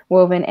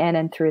woven in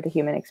and through the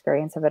human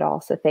experience of it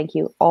all. So thank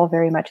you all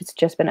very much. It's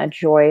just been a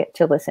joy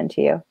to listen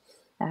to you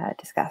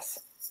discuss.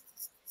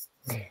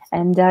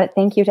 And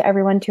thank you to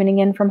everyone tuning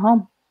in from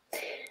home.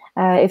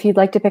 If you'd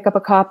like to pick up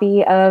a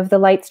copy of The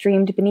Light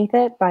Streamed Beneath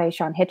It by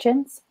Sean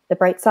Hitchens, The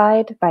Bright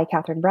Side by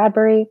Catherine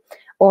Bradbury,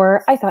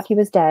 or I Thought He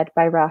Was Dead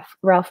by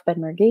Ralph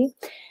Benmergui,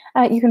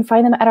 you can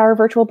find them at our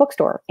virtual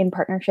bookstore in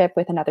partnership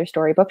with Another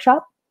Story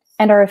Bookshop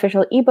and our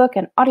official ebook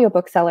and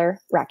audiobook seller,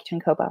 Rakuten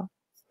Kobo.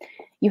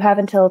 You have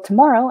until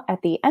tomorrow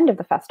at the end of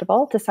the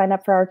festival to sign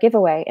up for our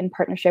giveaway in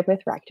partnership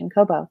with Rakuten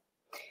Kobo.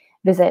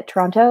 Visit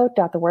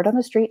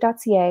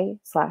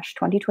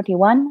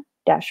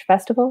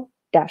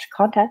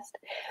toronto.thewordonthestreet.ca/2021-festival-contest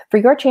for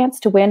your chance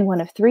to win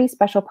one of 3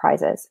 special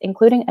prizes,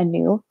 including a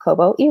new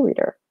Kobo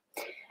e-reader.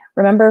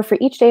 Remember, for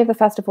each day of the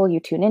festival you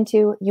tune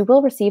into, you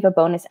will receive a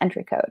bonus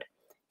entry code.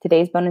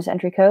 Today's bonus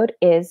entry code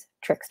is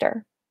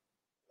Trickster.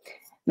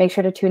 Make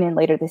sure to tune in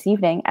later this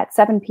evening at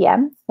 7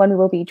 p.m. when we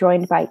will be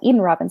joined by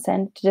Eden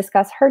Robinson to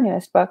discuss her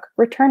newest book,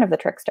 Return of the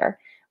Trickster,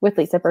 with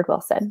Lisa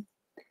Bird-Wilson.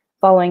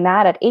 Following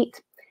that at 8,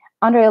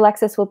 Andre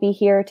Alexis will be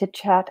here to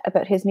chat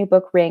about his new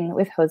book, Ring,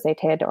 with Jose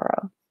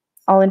Teodoro.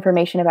 All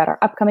information about our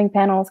upcoming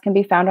panels can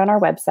be found on our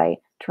website,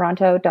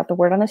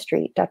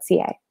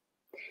 toronto.thewordonthestreet.ca.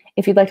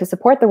 If you'd like to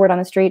support The Word on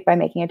the Street by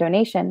making a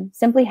donation,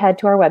 simply head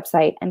to our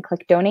website and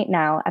click Donate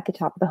Now at the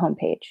top of the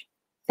homepage.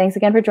 Thanks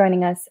again for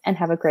joining us, and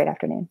have a great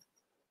afternoon.